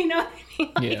 Like, you know what I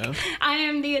mean? Like, Yeah. I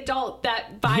am the adult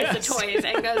that buys Yes. the toys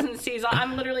and goes and sees.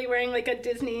 I'm literally wearing like a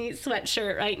Disney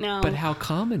sweatshirt right now. But how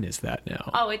common is that now?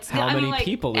 Oh, it's how I many mean, like,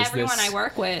 people is everyone this? I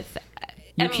work with.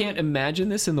 You can't imagine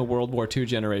this in the World War II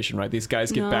generation, right? These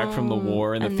guys get back from the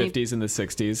war in the 50s and the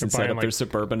 60s and set buying, up their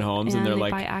suburban homes, and they they're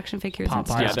like, buy action figures and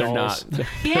Popeye stuff. they're dolls. not.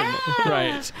 Yeah.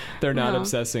 Right. They're not No.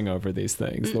 obsessing over these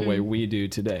things the way we do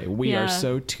today. We Yeah. are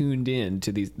so tuned in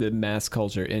to the mass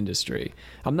culture industry.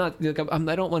 I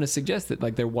don't want to suggest that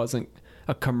like there wasn't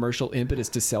a commercial impetus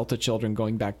to sell to children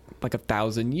going back like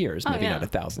 1,000 years, maybe yeah. not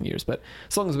 1,000 years, but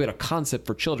as long as we had a concept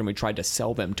for children, we tried to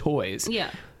sell them toys.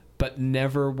 Yeah. But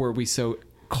never were we so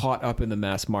caught up in the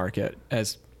mass market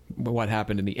as what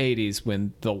happened in the 80s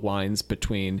when the lines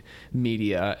between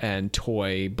media and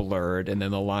toy blurred, and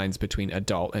then the lines between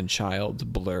adult and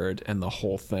child blurred, and the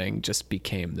whole thing just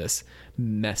became this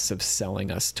mess of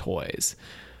selling us toys.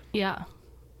 Yeah.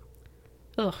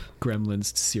 Ugh.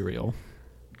 Gremlins cereal.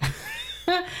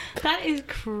 That is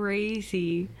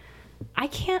crazy.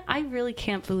 I really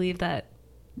can't believe that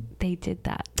they did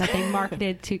that they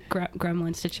marketed to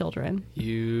Gremlins to children.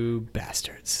 You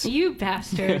bastards. You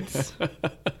bastards.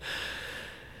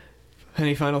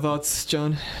 Any final thoughts,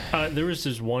 John? There was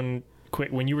this one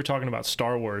quick, when you were talking about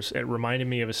Star Wars, it reminded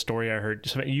me of a story I heard.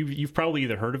 So you've probably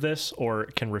either heard of this or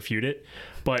can refute it,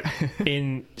 but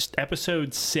in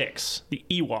episode 6, the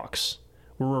Ewoks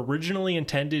were originally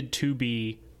intended to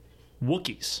be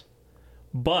Wookiees,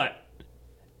 but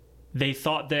they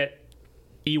thought that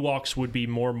Ewoks would be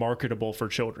more marketable for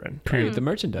children. Create the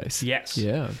merchandise. Yes.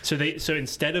 Yeah. So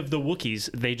instead of the Wookiees,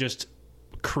 they just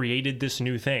created this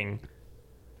new thing.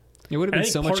 It would have I been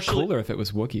think so much partially- cooler if it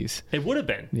was Wookiees. It would have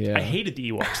been. Yeah. I hated the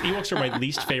Ewoks. Ewoks are my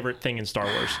least favorite thing in Star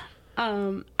Wars.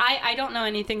 I don't know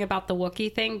anything about the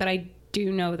Wookiee thing, but I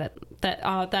do know that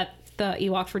the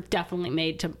Ewoks were definitely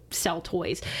made to sell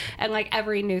toys, and like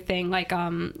every new thing, like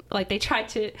they tried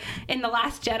to in the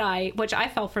Last Jedi, which I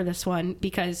fell for this one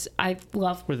because I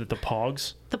love Was it the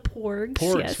Pogs? the Porgs.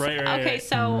 Porgs, yes. right, Okay, right.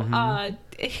 so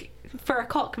for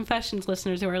Occult Confessions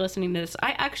listeners who are listening to this,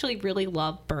 I actually really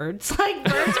love birds. Like,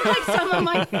 birds are like some of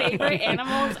my favorite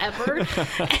animals ever.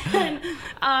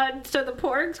 And so the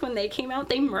porgs, when they came out,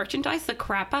 they merchandised the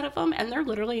crap out of them, and they're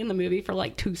literally in the movie for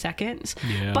like 2 seconds.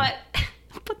 Yeah. But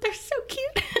they're so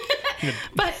cute.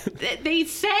 But they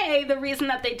say the reason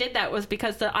that they did that was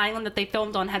because the island that they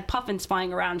filmed on had puffins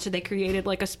flying around, so they created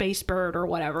like a space bird or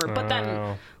whatever. But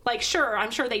then, like, sure, I'm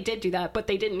sure they did do that, but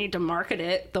they didn't need to market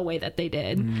it the way that they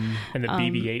did. And the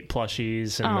BB-8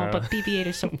 plushies. And but BB-8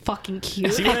 is so fucking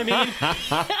cute. See what I mean?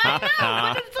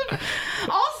 I know.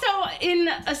 Also, in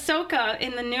Ahsoka,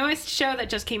 in the newest show that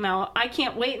just came out, I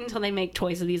can't wait until they make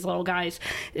toys of these little guys.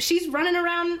 She's running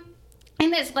around in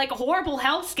this like horrible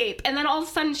hellscape, and then all of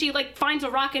a sudden she like finds a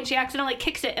rock and she accidentally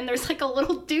kicks it, and there's like a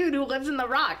little dude who lives in the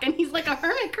rock, and he's like a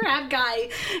hermit crab guy,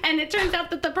 and it turns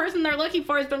out that the person they're looking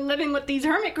for has been living with these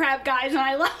hermit crab guys, and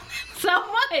I love them so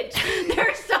much.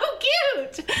 They're so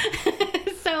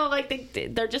cute. So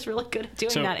like they're just really good at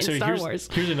doing that in Star Wars.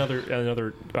 Here's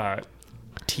another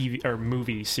TV or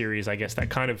movie series, I guess,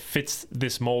 that kind of fits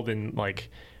this mold in,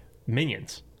 like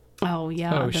Minions. Oh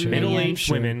yeah, sure.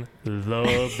 Middle-aged women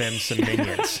love them some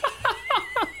Minions.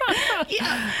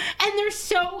 Yeah,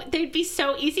 and they'd be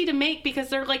so easy to make because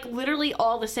they're like literally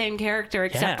all the same character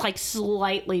except like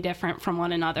slightly different from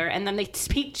one another, and then they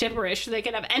speak gibberish, so they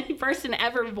can have any person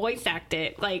ever voice act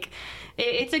it. Like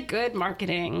it's a good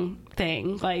marketing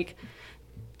thing. Like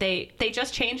they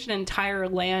just changed an entire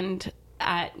land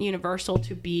at Universal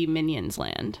to be Minions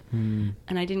Land, and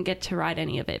I didn't get to ride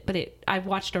any of it, but I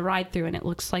watched a ride through, and it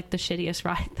looks like the shittiest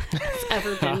ride that's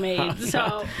ever been made.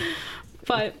 So,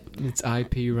 but it's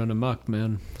IP run amok,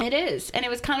 man. It is, and it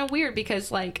was kind of weird because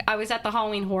like I was at the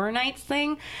Halloween Horror Nights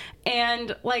thing,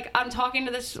 and like I'm talking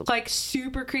to this like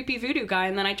super creepy voodoo guy,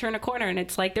 and then I turn a corner and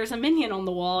it's like there's a minion on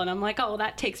the wall, and I'm like, oh,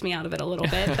 that takes me out of it a little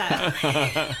bit.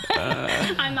 That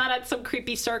I'm not at some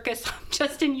creepy circus. I'm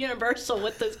just in Universal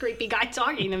with this creepy guy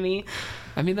talking to me.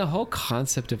 I mean, the whole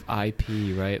concept of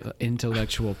IP, right?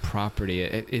 Intellectual property.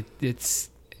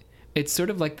 It's sort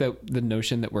of like the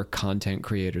notion that we're content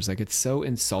creators. Like, it's so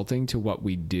insulting to what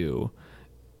we do.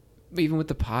 Even with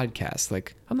the podcast,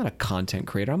 like, I'm not a content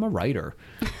creator. I'm a writer.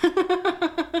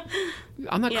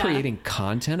 I'm not creating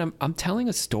content. I'm telling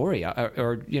a story,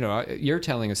 or you know, you're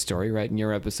telling a story, right? In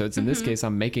your episodes, in this case,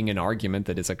 I'm making an argument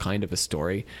that is a kind of a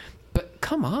story. But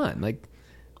come on, like.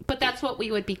 But that's what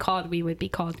we would be called. We would be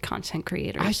called content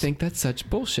creators. I think that's such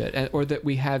bullshit, or that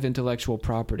we have intellectual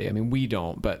property. I mean, we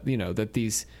don't, but you know that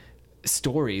these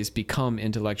stories become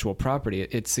intellectual property.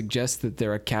 It suggests that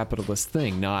they're a capitalist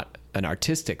thing, not an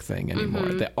artistic thing anymore.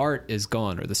 The art is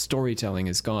gone, or the storytelling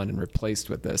is gone, and replaced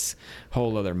with this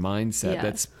whole other mindset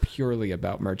that's purely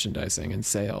about merchandising and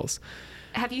sales.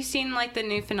 Have you seen like the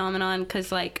new phenomenon?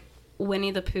 Because like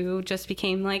Winnie the Pooh just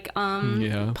became like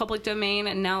public domain,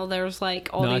 and now there's like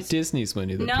all not these Disney's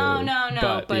Winnie the Pooh. No,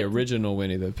 but the original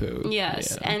Winnie the Pooh.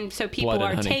 Yes, and so people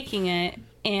are taking it,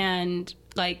 and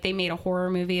like they made a horror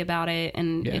movie about it,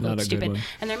 and it looked stupid,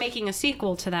 and they're making a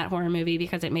sequel to that horror movie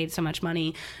because it made so much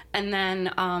money. And then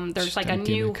there's just like a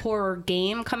new horror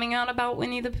game coming out about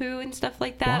Winnie the Pooh and stuff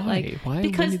like that. Why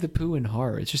because Winnie the Pooh and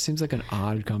horror? It just seems like an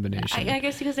odd combination. I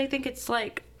guess because I think it's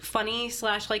like funny /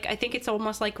 like I think it's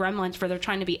almost like Gremlins, where they're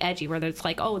trying to be edgy, where it's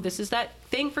like, oh, this is that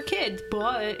thing for kids,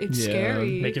 but it's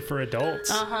scary. Make it for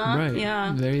adults. Right.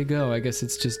 Yeah. There you go. I guess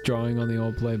it's just drawing on the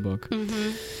old playbook.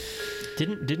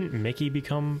 Didn't Mickey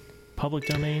become public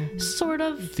domain? Sort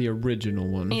of. The original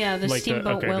one. Yeah, the like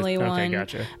Steamboat Willie one. Okay,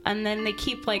 gotcha. And then they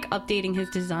keep like updating his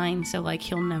design, so like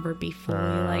he'll never be fully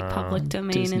like public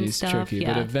domain Disney's and stuff. tricky,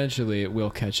 but eventually it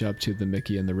will catch up to the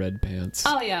Mickey and the Red Pants.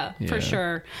 Oh yeah, for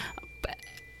sure. But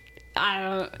I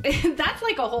don't. That's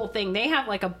like a whole thing. They have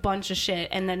like a bunch of shit,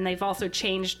 and then they've also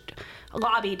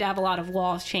lobbied to have a lot of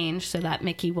laws changed so that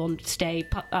Mickey will stay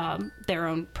their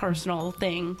own personal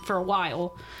thing for a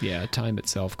while. Yeah, time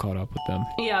itself caught up with them.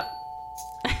 Yep.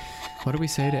 What do we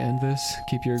say to end this?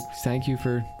 Thank you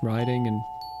for riding, and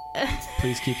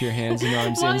please keep your hands and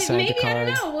arms inside the car. I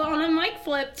don't know. Well, on a mic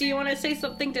flip, do you want to say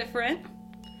something different?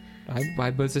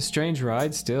 It was a strange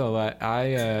ride still. I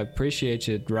appreciate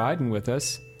you riding with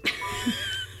us.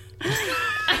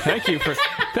 Thank you for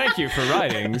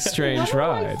riding. Strange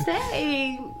ride. What do I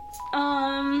say?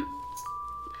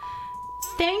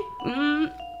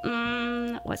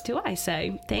 What do I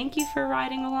say? Thank you for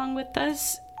riding along with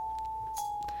us.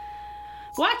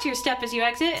 Watch your step as you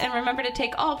exit, and remember to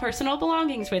take all personal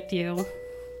belongings with you.